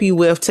help you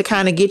with to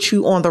kind of get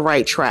you on the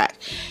right track?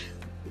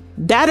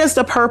 That is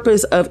the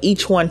purpose of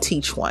each one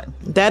teach one.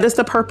 That is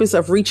the purpose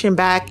of reaching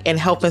back and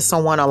helping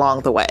someone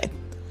along the way.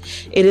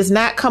 It is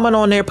not coming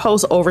on their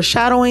post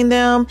overshadowing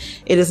them.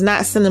 It is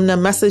not sending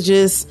them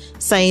messages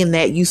saying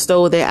that you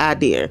stole their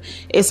idea.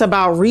 It's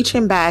about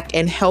reaching back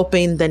and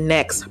helping the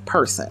next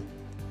person.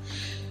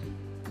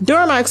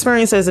 During my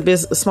experience as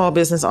a small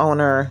business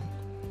owner,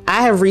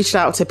 I have reached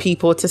out to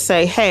people to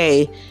say,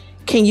 hey,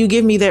 can you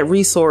give me that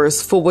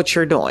resource for what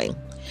you're doing?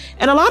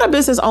 And a lot of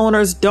business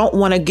owners don't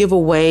want to give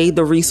away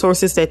the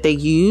resources that they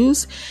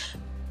use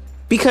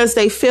because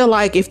they feel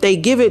like if they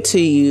give it to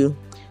you,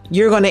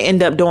 you're going to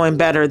end up doing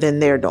better than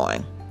they're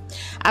doing.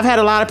 I've had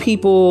a lot of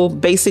people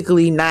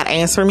basically not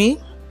answer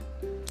me.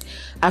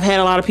 I've had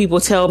a lot of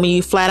people tell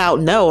me flat out,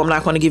 no, I'm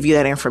not going to give you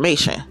that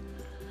information.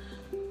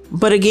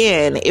 But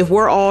again, if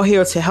we're all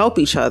here to help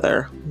each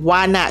other,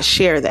 why not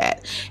share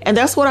that? And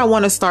that's what I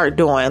want to start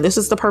doing. This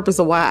is the purpose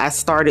of why I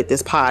started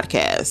this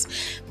podcast,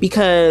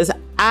 because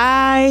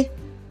I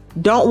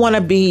don't want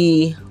to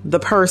be the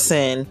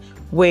person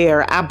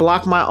where I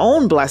block my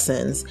own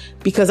blessings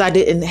because I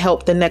didn't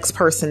help the next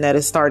person that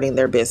is starting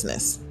their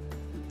business.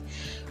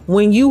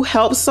 When you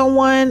help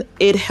someone,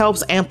 it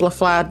helps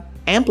amplify,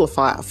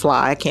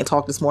 I can't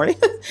talk this morning,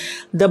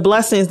 the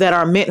blessings that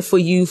are meant for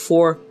you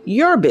for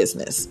your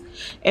business.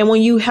 And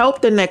when you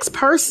help the next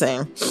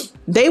person,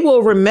 they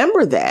will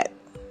remember that.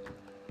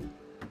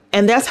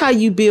 And that's how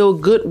you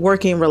build good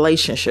working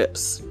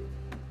relationships.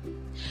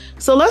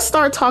 So let's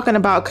start talking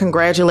about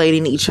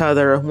congratulating each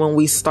other when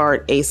we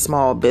start a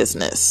small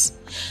business.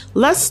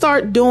 Let's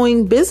start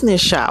doing business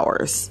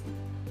showers.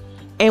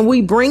 And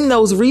we bring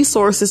those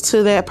resources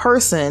to that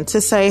person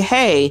to say,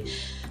 hey,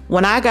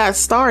 when I got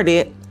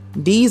started,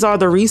 these are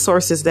the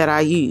resources that I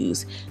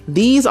use.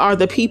 These are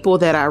the people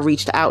that I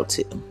reached out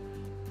to.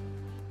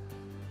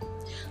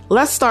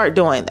 Let's start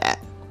doing that.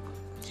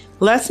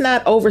 Let's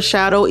not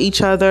overshadow each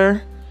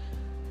other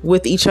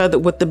with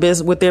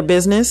their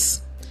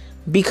business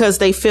because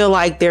they feel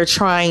like they're in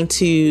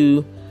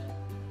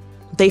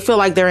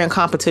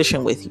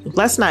competition with you.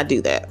 Let's not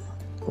do that.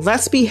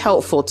 Let's be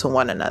helpful to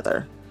one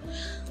another.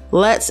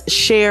 Let's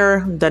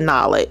share the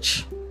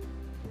knowledge.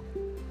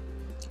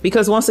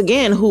 Because once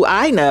again, who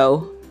I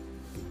know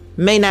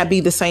may not be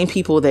the same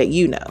people that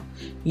you know.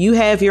 You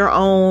have your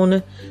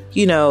own,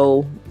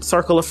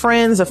 circle of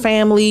friends, a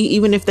family,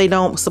 even if they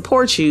don't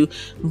support you,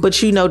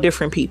 but you know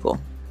different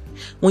people.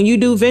 When you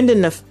do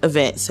vending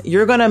events,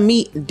 you're going to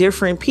meet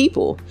different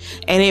people,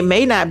 and it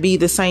may not be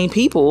the same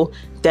people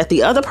that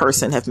the other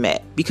person have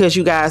met because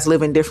you guys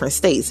live in different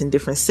states, in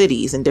different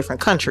cities, in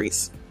different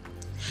countries.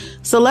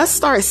 So let's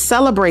start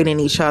celebrating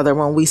each other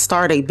when we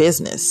start a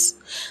business.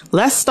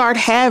 Let's start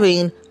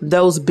having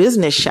those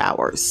business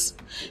showers.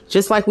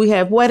 Just like we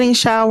have wedding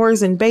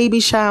showers and baby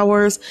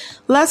showers,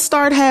 let's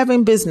start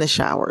having business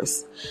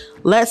showers.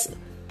 Let's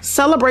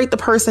celebrate the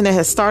person that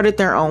has started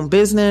their own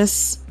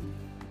business.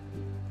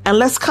 And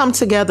let's come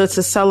together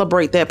to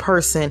celebrate that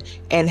person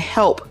and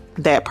help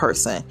that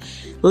person.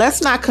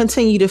 Let's not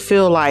continue to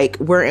feel like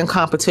we're in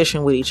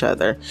competition with each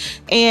other.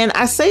 And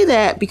I say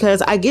that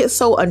because I get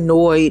so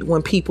annoyed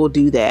when people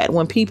do that,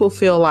 when people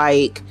feel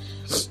like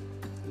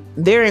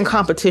they're in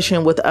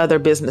competition with other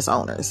business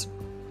owners,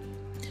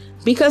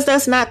 because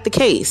that's not the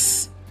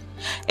case.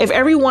 If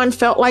everyone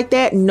felt like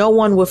that, no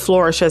one would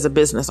flourish as a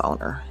business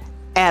owner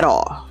at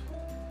all.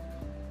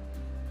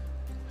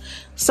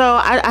 So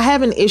I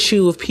have an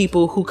issue with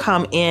people who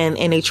come in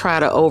and they try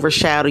to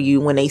overshadow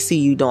you when they see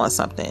you doing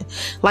something.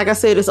 Like I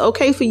said, it's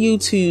okay for you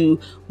to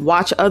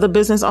watch other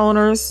business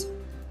owners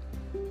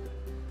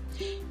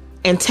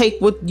and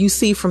take what you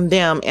see from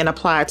them and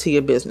apply it to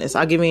your business.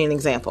 I'll give you an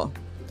example.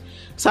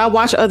 So I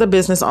watch other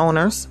business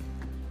owners.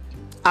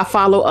 I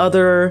follow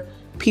other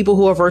people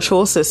who are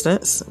virtual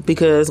assistants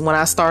because when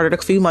I started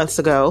a few months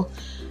ago,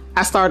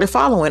 I started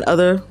following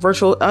other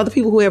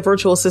people who have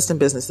virtual assistant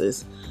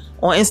businesses.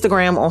 On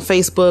Instagram, on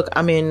Facebook,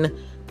 I'm in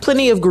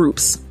plenty of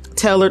groups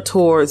tailored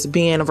towards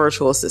being a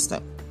virtual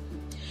assistant.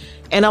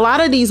 And a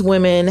lot of these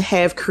women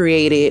have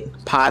created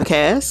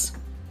podcasts.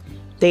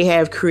 They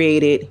have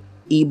created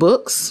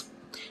ebooks.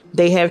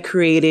 They have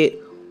created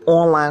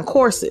online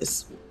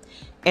courses.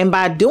 And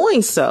by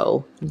doing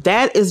so,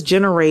 that is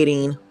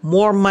generating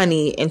more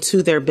money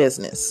into their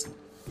business.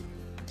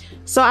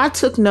 So I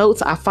took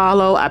notes, I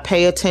follow, I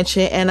pay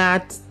attention, and I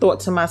thought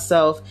to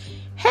myself,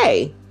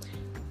 hey,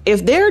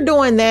 if they're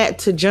doing that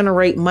to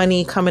generate more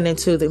money coming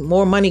into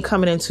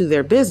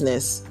their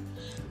business,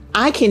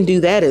 I can do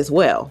that as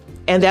well.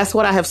 And that's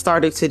what I have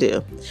started to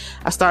do.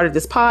 I started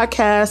this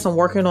podcast. I'm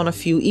working on a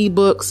few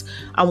ebooks.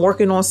 I'm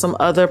working on some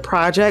other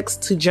projects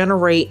to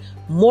generate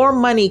more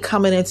money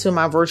coming into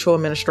my virtual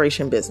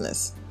administration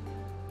business.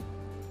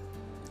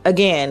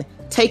 Again,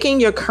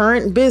 taking your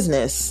current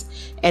business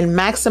and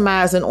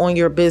maximizing on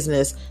your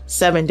business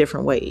 7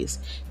 different ways.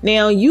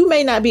 Now, you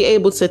may not be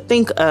able to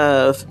think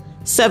of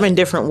 7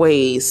 different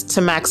ways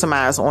to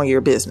maximize on your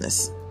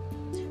business.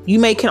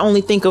 You can only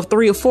think of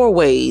 3 or 4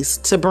 ways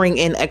to bring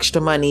in extra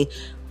money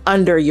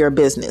under your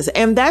business.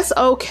 And that's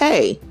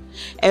okay,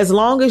 as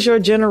long as you're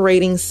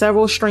generating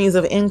several streams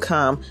of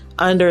income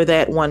under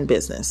that one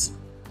business.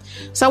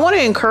 So I want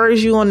to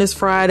encourage you on this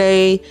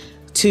Friday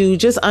to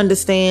just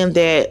understand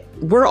that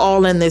we're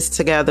all in this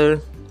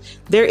together.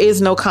 There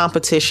is no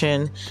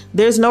competition.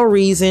 There's no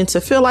reason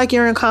to feel like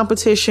you're in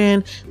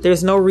competition.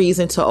 There's no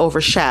reason to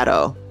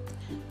overshadow.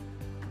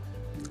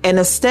 And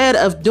instead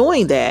of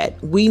doing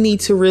that, we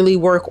need to really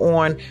work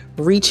on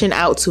reaching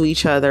out to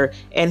each other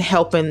and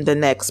helping the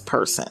next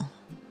person.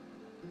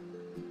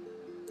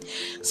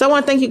 So I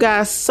want to thank you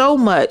guys so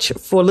much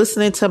for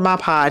listening to my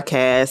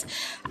podcast.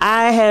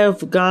 I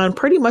have gone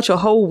pretty much a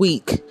whole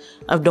week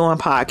of doing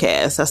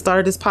podcasts. I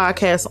started this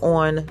podcast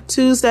on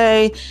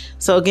Tuesday.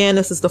 So again,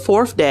 this is the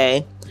 4th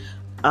day.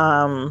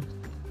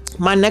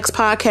 My next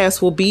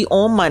podcast will be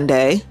on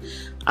Monday.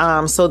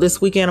 So this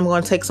weekend, I'm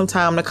going to take some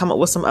time to come up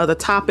with some other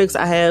topics.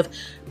 I have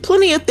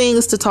plenty of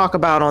things to talk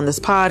about on this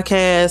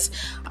podcast.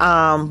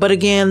 But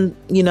again,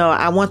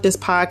 I want this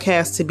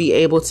podcast to be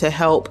able to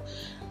help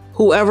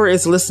whoever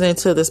is listening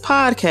to this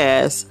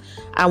podcast.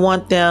 I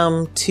want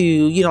them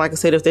to, like I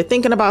said, if they're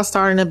thinking about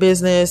starting a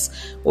business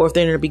or if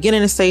they're in the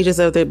beginning stages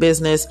of their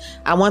business,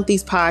 I want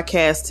these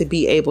podcasts to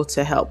be able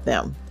to help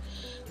them.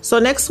 So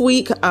next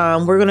week,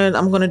 I'm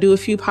going to do a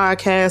few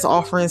podcasts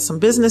offering some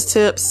business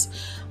tips.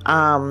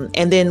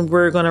 And then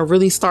we're going to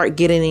really start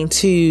getting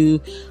into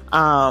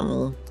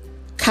kind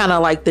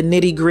of like the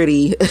nitty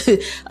gritty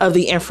of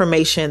the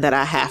information that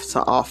I have to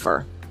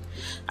offer.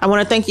 I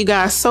want to thank you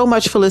guys so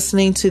much for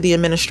listening to The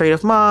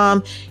Administrative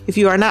Mom. If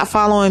you are not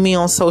following me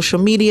on social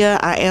media,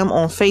 I am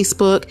on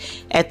Facebook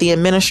at The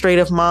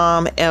Administrative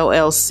Mom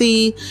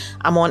LLC.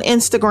 I'm on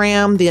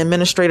Instagram, The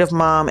Administrative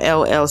Mom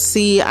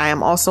LLC. I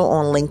am also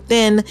on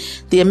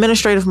LinkedIn, The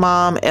Administrative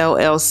Mom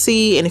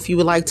LLC. And if you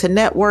would like to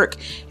network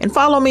and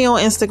follow me on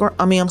on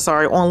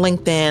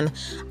LinkedIn,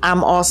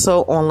 I'm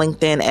also on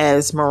LinkedIn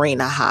as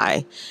Marina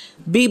High.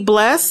 Be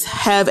blessed.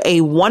 Have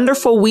a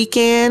wonderful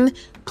weekend.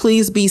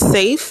 Please be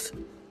safe.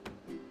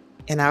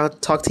 And I'll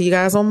talk to you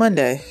guys on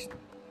Monday.